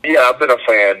happened? Yeah, I've been a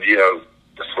fan,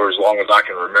 for as long as I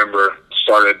can remember.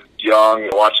 Started young,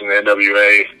 watching the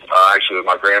NWA, actually with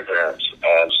my grandparents.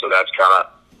 And so that's kind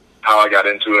of how I got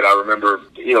into it. I remember,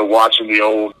 watching the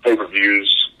old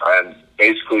pay-per-views, and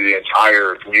basically the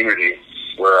entire community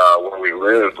where we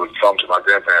lived would come to my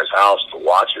grandparents' house to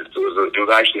watch it. It was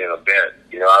actually an event.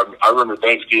 I remember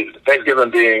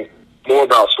Thanksgiving being more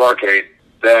about Starrcade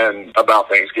than about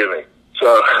Thanksgiving.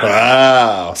 So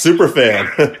wow, super fan.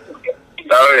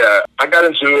 Oh yeah, I got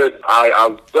into it.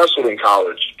 I wrestled in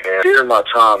college, and during my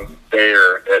time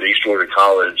there at East Georgia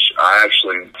College, I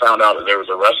actually found out that there was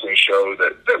a wrestling show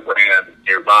that ran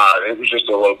nearby. It was just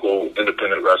a local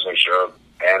independent wrestling show,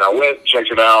 and I went,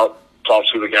 checked it out, talked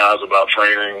to the guys about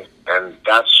training, and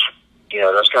that's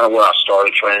kind of where I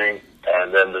started training.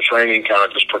 And then the training kind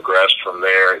of just progressed from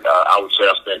there. I would say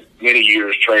I spent many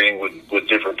years training with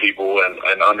different people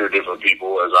and under different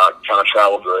people as I kind of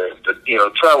traveled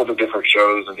to different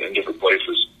shows and different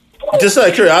places. Just out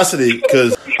of curiosity,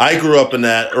 because I grew up in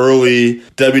that early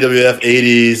WWF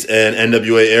 80s and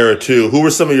NWA era too. Who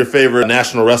were some of your favorite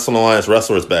National Wrestling Alliance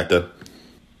wrestlers back then?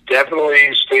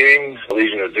 Definitely Sting,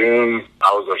 Legion of Doom.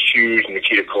 I was a huge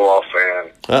Nikita Koloff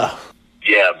fan. Oh.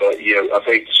 Yeah, but I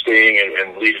think Sting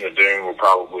and Legion of Doom were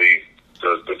probably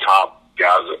the top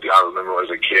guys that I remember as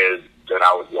a kid that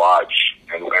I would watch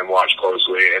and watch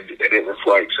closely, and it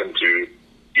reflects into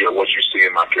what you see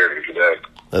in my character today.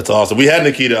 That's awesome. We had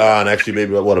Nikita on actually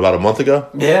maybe about a month ago?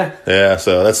 Yeah. Yeah,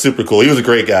 so that's super cool. He was a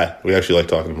great guy. We actually like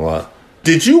talking to him a lot.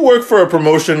 Did you work for a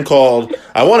promotion called,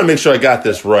 I want to make sure I got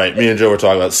this right, me and Joe were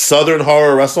talking about, Southern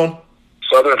Horror Wrestling?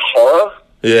 Southern Horror?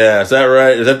 Yeah, is that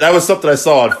right? That was something I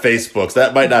saw on Facebook, so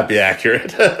that might not be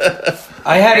accurate.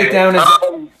 I had it down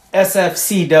as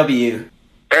SFCW.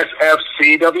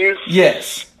 SFCW?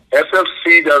 Yes.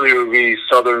 SFCW would be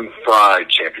Southern Fried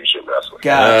Championship Wrestling.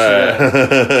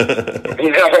 Gotcha.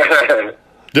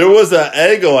 There was an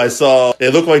angle I saw.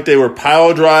 It looked like they were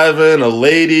power driving a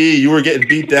lady. You were getting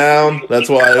beat down. That's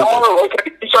why. Oh,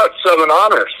 okay. You thought Southern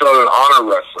Honor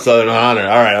Wrestling. Southern Honor.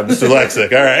 All right, I'm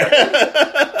dyslexic. All right.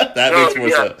 That makes more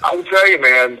sense. I will tell you,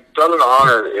 man, Southern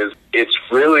Honor it's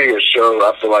really a show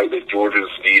I feel like that Georgia's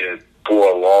needed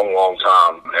for a long, long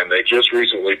time. And they just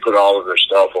recently put all of their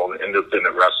stuff on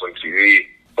independent wrestling TV.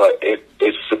 But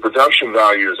it's the production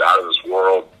value is out of this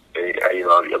world.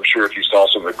 I'm sure if you saw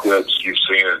some of the clips, you've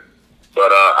seen it.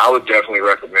 But I would definitely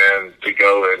recommend to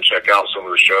go and check out some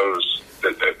of the shows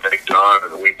that they've done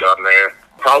and that we've done there.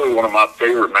 Probably one of my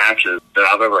favorite matches that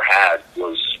I've ever had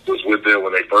was with them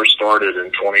when they first started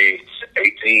in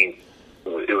 2018.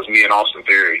 It was me and Austin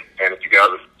Theory. And if you guys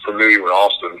are familiar with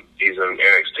Austin, he's in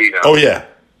NXT now. Oh, yeah.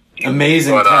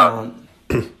 Amazing talent.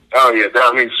 Oh, yeah.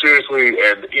 Seriously,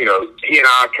 and, he and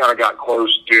I kind of got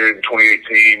close during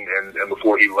 2018 and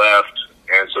before he left.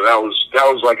 And so that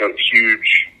was like a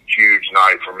huge, huge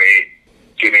night for me,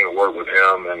 getting to work with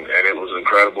him. And it was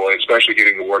incredible, especially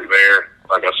getting to work there.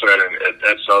 Like I said,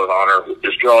 at Southern Honor,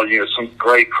 it's drawing, some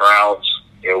great crowds.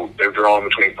 They're drawing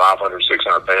between 500,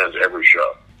 600 fans every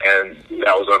show. And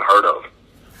that was unheard of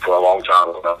for a long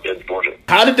time in Georgia.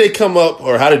 How did they come up,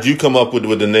 or how did you come up with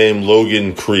the name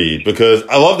Logan Creed? Because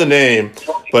I love the name,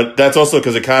 but that's also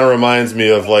because it kind of reminds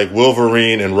me of like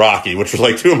Wolverine and Rocky, which were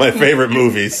like two of my favorite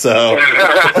movies. So, no,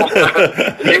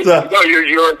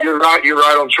 you're right. You're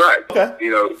right on track. Okay.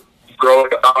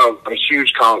 Growing up, I'm a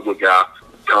huge comic book guy,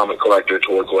 comic collector,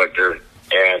 toy collector,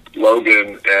 and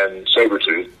Logan and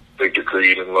Sabretooth, Victor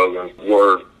Creed and Logan,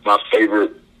 were my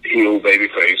favorite heel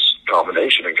babyface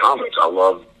combination in comics. I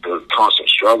love the constant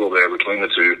struggle there between the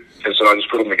two, and so I just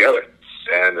put them together,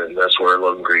 and that's where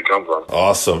Logan Creed come from.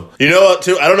 Awesome. You know what,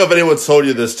 too? I don't know if anyone's told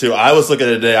you this, too. I was looking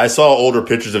at it today. I saw older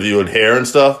pictures of you in hair and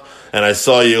stuff, and I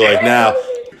saw you, like, now.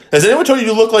 Has anyone told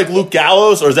you look like Luke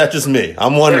Gallows, or is that just me?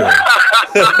 I'm wondering.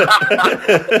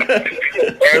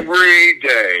 Every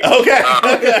day. Okay.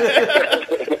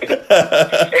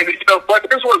 And, but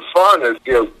here's what's fun is,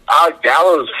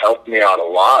 Gallows helped me out a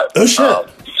lot. Oh, shit.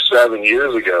 7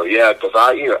 years ago, yeah, because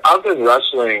I've been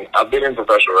wrestling. I've been in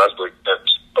professional wrestling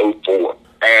since 2004,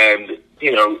 and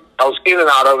I was in and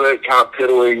out of it, kind of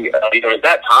piddling. At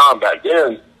that time back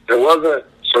then, there wasn't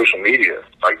social media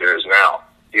like there is now.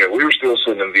 We were still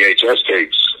sending VHS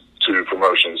tapes to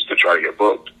promotions to try to get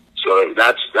booked. So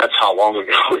that's how long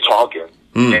ago we're talking.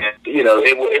 And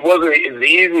it wasn't as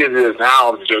easy as it is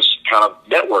now to just kind of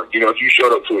network. If you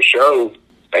showed up to a show,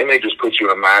 they may just put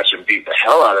you in a match and beat the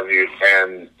hell out of you,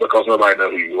 and because nobody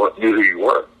knew who you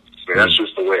were. I mean, that's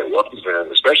just the way it was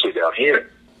then, especially down here.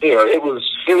 it was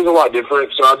a lot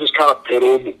different. So I just kind of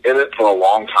piddled in it for a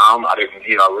long time. I didn't,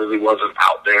 I really wasn't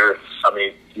out there. I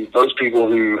mean, those people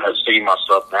who have seen my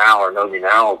stuff now or know me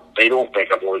now, they don't think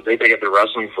they think I've been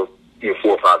wrestling for 4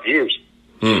 or 5 years.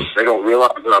 They don't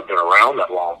realize that I've been around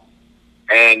that long.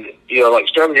 And, like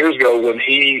 7 years ago when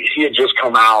he had just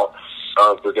come out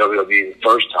of the WWE the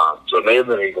first time, so it may have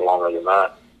been even longer than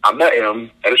that. I met him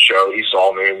at a show. He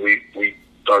saw me, and we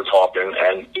started talking,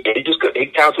 and he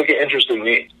kind of took an interest in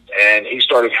me. And he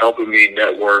started helping me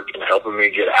network and helping me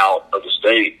get out of the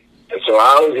state. And so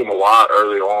I owed him a lot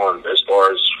early on as far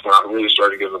as when I really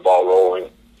started getting the ball rolling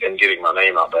and getting my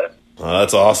name out there. Oh,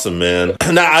 that's awesome, man.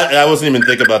 Now, I wasn't even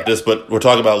thinking about this, but we're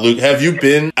talking about Luke. Have you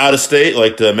been out of state,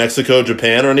 like to Mexico,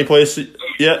 Japan, or any place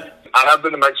yet? I have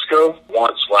been to Mexico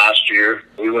once last year.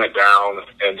 We went down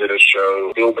and did a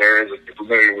show. Bill Behrens, if you're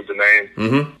familiar with the name,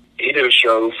 mm-hmm. He did a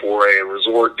show for a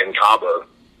resort in Cabo,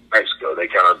 Mexico. They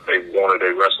wanted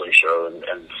a wrestling show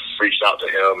and reached out to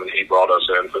him, and he brought us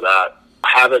in for that. I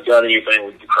haven't done anything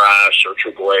with the Crash or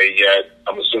AAA yet.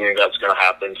 I'm assuming that's going to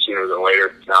happen sooner than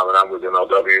later now that I'm with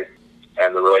MLW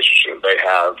and the relationship they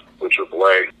have with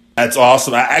AAA. That's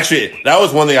awesome. Actually, that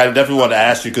was one thing I definitely wanted to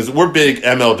ask you because we're big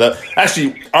MLW.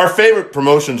 Actually, our favorite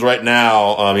promotions right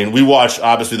now, I mean, we watch,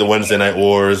 obviously, the Wednesday Night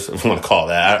Wars, if you want to call it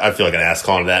that. I feel like an ass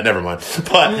calling it that. Never mind.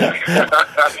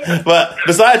 But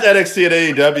besides NXT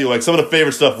and AEW, like some of the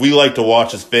favorite stuff we like to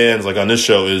watch as fans, like on this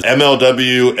show, is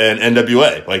MLW and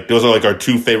NWA. Like those are like our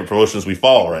two favorite promotions we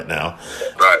follow right now.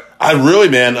 Right. I really,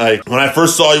 man, like when I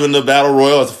first saw you in the Battle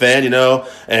Royal as a fan,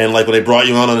 and like when they brought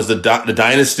you on as the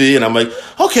Dynasty, and I'm like,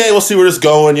 okay, we'll see where this is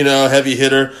going, heavy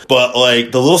hitter. But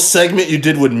like the little segment you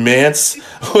did with Mance,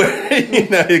 where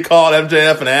you called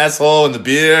MJF an asshole in the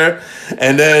beer,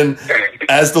 and then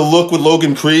as the look with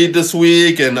Logan Creed this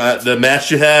week and the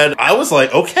match you had, I was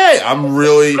like, okay, I'm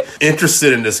really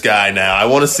interested in this guy now. I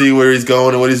want to see where he's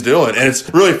going and what he's doing. And it's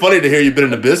really funny to hear you've been in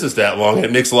the business that long.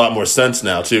 It makes a lot more sense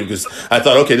now too, because I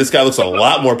thought, okay, this guy looks a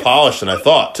lot more polished than I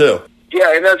thought too.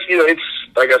 Yeah, and that's, it's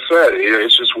like I said,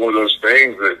 it's just one of those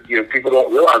things that, people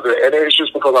don't realize it. And it's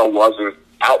just because I wasn't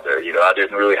out there, I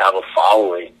didn't really have a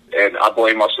following. And I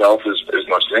blame myself as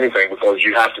much as anything because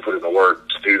you have to put in the work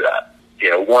to do that.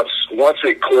 Once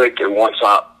it clicked and once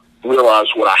I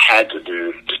realized what I had to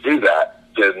do that,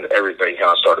 then everything kind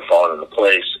of started falling into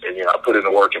place. And, I put in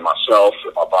the work in myself,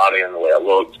 in my body, and the way I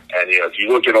looked. And, if you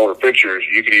look at older pictures,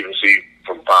 you can even see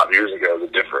from 5 years ago the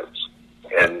difference.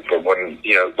 And from when,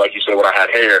 like you said, when I had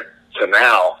hair to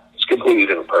now, it's a completely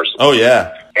different person. Oh,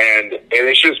 yeah. And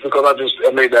it's just because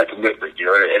I made that commitment,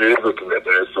 and it is a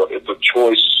commitment. It's a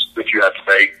choice that you have to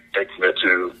make and commit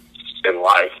to in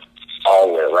life all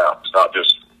the way around. It's not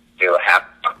just, you have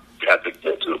to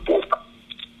get to the full time.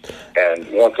 And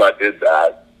once I did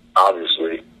that,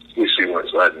 obviously, we see where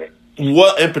it's led me.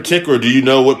 What in particular, do you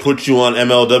know what put you on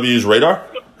MLW's radar?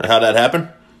 Or how that happened?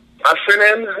 I sent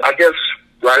in, I guess,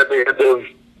 right at the end of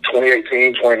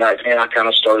 2018, 2019, I kind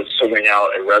of started sending out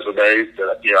a resume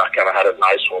that, I kind of had a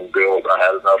nice one built. I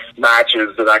had enough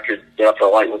matches that I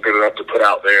felt like were good enough to put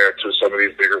out there to some of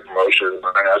these bigger promotions. And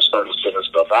I started sending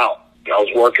stuff out. I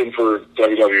was working for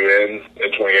WWN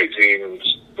in 2018 and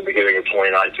the beginning of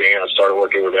 2019. I started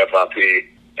working with FIP.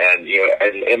 And,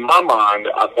 and in my mind,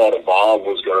 I thought Evolve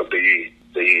was going to be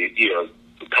the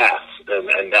path.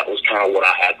 And that was kind of what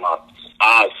I had my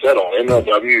eyes set on.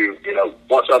 MLW,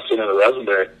 once I sent in a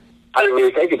resume, I didn't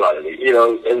really think about it,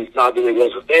 and not that it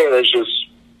wasn't there. It's just,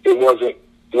 it wasn't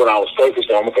what I was focused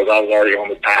on because I was already on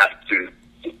the path to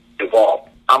Evolve.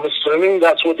 I'm assuming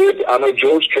that's what did. I know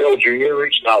George Carroll Jr.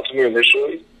 reached out to me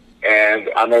initially, and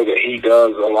I know that he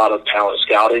does a lot of talent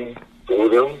scouting for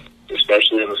them,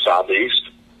 especially in the Southeast.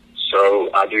 So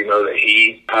I do know that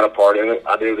he had a part in it.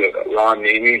 I knew that Ron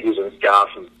Nemi, who's a guy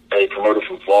a promoter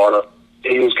from Florida,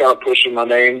 he was kind of pushing my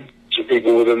name to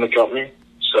people within the company.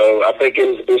 So I think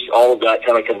it's all of that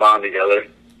kind of combined together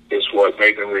is what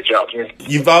made them reach out to me.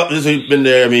 You've obviously been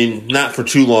there, not for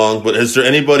too long, but is there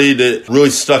anybody that really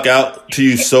stuck out to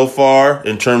you so far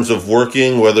in terms of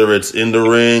working, whether it's in the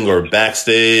ring or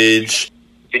backstage?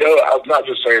 I'm not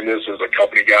just saying this as a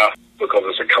company guy because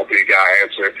it's a company guy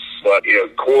answer, but,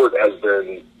 Court has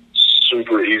been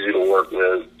super easy to work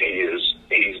with.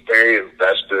 He's very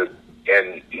invested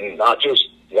in not just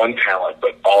one talent,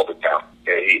 but all the talent.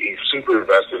 He's super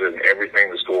invested in everything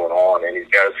that's going on, and he's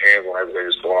got his hands on everything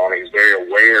that's going on. He's very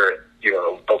aware,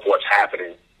 of what's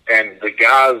happening. And the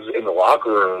guys in the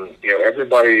locker room,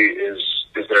 everybody is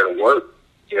there to work.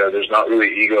 There's not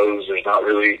really egos. There's not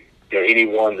really,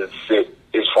 anyone that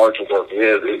is hard to work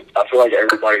with. I feel like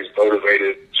everybody's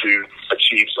motivated to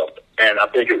achieve something. And I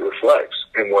think it reflects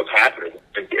in what's happening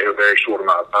in a very short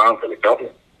amount of time for the company.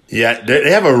 Yeah,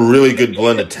 they have a really good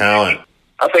blend of talent.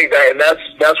 I think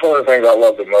that's one of the things I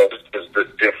love the most is the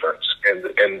difference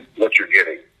in what you're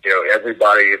getting.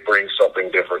 Everybody brings something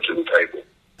different to the table.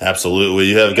 Absolutely.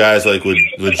 You have guys like with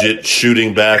legit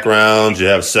shooting backgrounds. You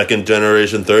have second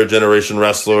generation, third generation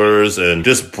wrestlers and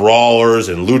just brawlers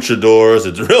and luchadors.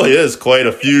 It really is quite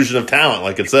a fusion of talent,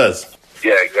 like it says.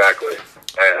 Yeah, exactly.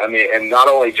 And not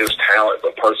only just talent,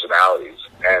 but personalities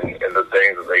and the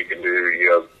things that they can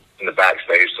do, in the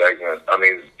backstage segment.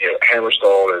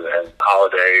 Hammerstone and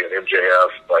Holiday and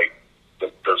MJF, like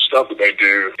the stuff that they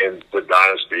do with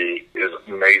Dynasty is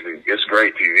amazing. It's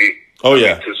great TV. Oh,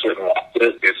 yeah. To sit and watch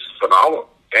it, it's phenomenal.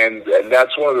 And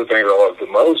that's one of the things I love the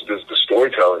most is the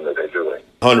storytelling that they're doing.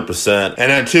 100%.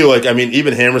 And then, too,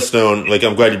 even Hammerstone,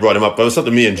 I'm glad you brought him up. That was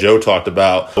something me and Joe talked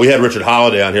about. We had Richard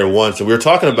Holiday on here once, and we were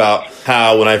talking about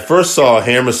how when I first saw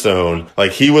Hammerstone,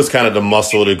 he was kind of the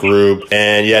muscle of the group,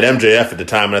 and you had MJF at the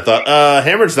time, and I thought,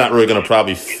 Hammer's not really going to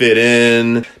probably fit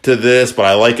in to this, but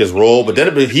I like his role. But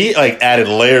then he, added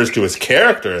layers to his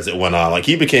character as it went on.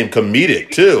 He became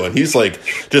comedic, too, and he's,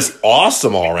 just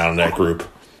awesome all around in that group.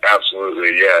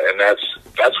 Absolutely, yeah, and that's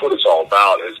what it's all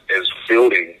about is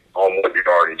building on what you're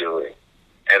already doing,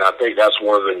 and I think that's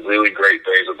one of the really great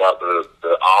things about the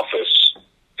office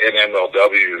in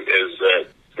MLW is that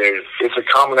it's a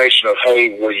combination of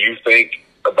what you think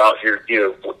about your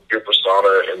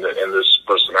persona and this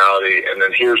personality, and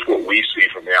then here's what we see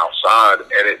from the outside,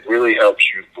 and it really helps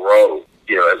you grow,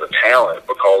 as a talent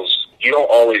because you don't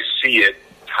always see it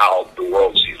how the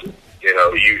world sees it.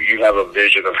 You have a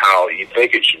vision of how you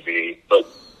think it should be, but,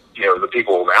 the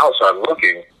people on the outside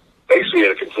looking, they see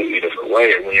it a completely different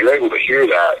way. And when you're able to hear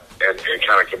that and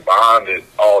kind of combine it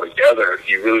all together,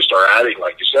 you really start adding,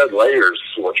 like you said, layers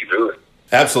to what you're doing.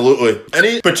 Absolutely.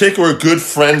 Any particular good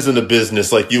friends in the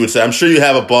business, like you would say? I'm sure you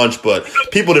have a bunch, but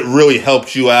people that really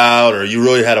helped you out or you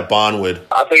really had a bond with?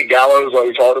 I think Gallows, like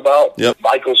we talked about. Yep.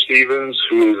 Michael Stevens,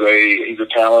 he's a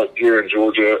talent here in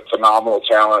Georgia, phenomenal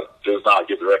talent, does not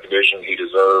get the recognition he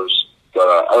deserves.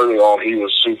 But early on, he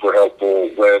was super helpful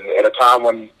at a time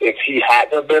when if he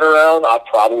hadn't have been around, I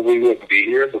probably wouldn't be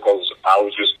here because I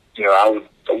was just, I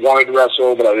wanted to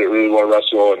wrestle, but I didn't really want to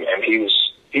wrestle. And he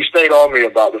stayed on me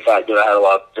about the fact that I had a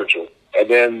lot of potential. And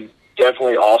then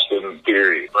definitely Austin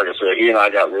Theory. Like I said, he and I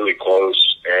got really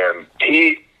close. And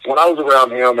when I was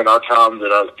around him in our time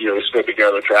that we spent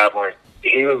together traveling,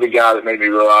 he was the guy that made me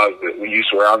realize that when you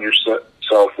surround yourself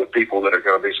with people that are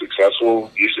going to be successful,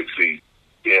 you succeed.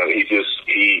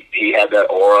 He had that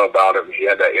aura about him. He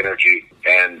had that energy,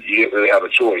 and you didn't really have a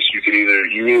choice. You either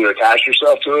attach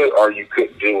yourself to it or you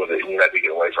couldn't deal with it, and you had to get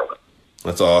away from it.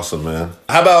 That's awesome, man.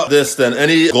 How about this then?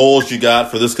 Any goals you got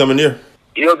for this coming year?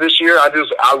 This year I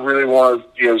really want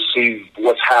to see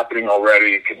what's happening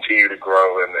already and continue to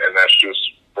grow, and that's just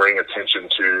bring attention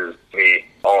to me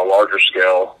on a larger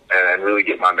scale and really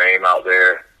get my name out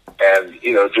there, and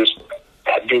just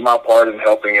do my part in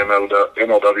helping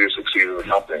MLW succeed as a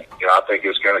company. I think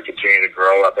it's going to continue to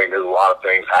grow. I think there's a lot of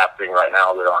things happening right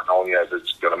now that aren't known yet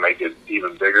that's going to make it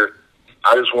even bigger.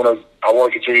 I want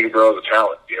to continue to grow as a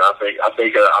talent.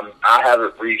 I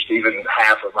haven't reached even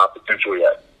half of my potential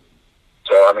yet.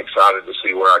 So I'm excited to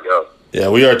see where I go. Yeah,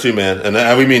 we are too, man. And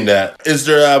we mean that. Is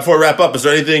there, before I wrap up, is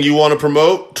there anything you want to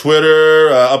promote?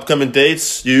 Twitter, upcoming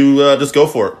dates? You just go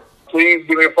for it. Please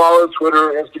give me a follow.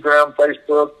 Twitter, Instagram,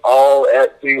 Facebook, all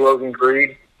at C. Logan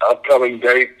Creed. Upcoming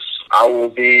dates, I will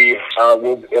be,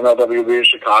 MLW will be in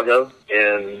Chicago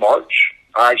in March.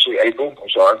 Actually, April. I'm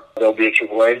sorry. There'll be a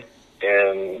AAA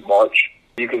in March.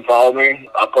 You can follow me.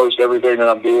 I post everything that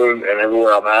I'm doing and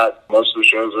everywhere I'm at. Most of the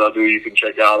shows that I do, you can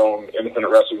check out on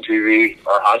Independent Wrestling TV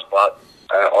or High Spot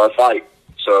or Fight.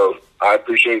 So I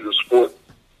appreciate the support.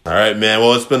 All right, man.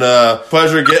 Well, it's been a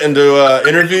pleasure getting to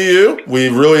interview you.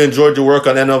 We've really enjoyed your work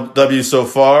on MLW so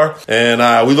far, and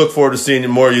we look forward to seeing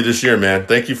more of you this year, man.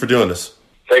 Thank you for doing this.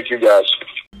 Thank you, guys.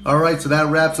 All right, so that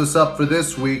wraps us up for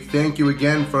this week. Thank you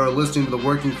again for listening to the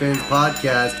Working Fans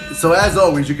Podcast. So as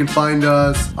always, you can find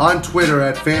us on Twitter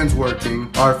at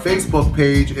FansWorking. Our Facebook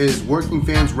page is Working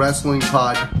Fans Wrestling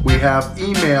Pod. We have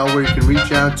email where you can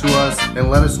reach out to us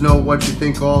and let us know what you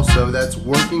think also. That's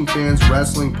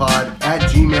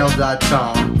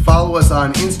workingfanswrestlingpod@gmail.com. Follow us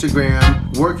on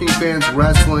Instagram,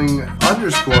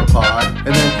 workingfanswrestling_pod.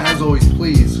 And then as always,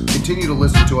 please continue to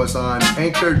listen to us on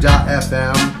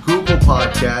Anchor.fm, Google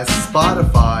Podcasts,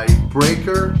 Spotify,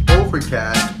 Breaker,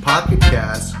 Overcast, Pocket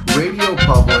Cast, Radio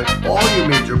Public, all your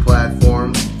major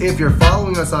platforms. If you're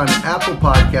following us on Apple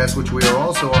Podcasts, which we are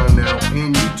also on now,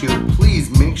 and YouTube, please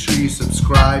make sure you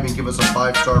subscribe and give us a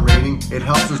 5-star rating. It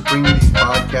helps us bring you these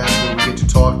podcasts where we get to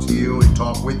talk to you and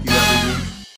talk with you every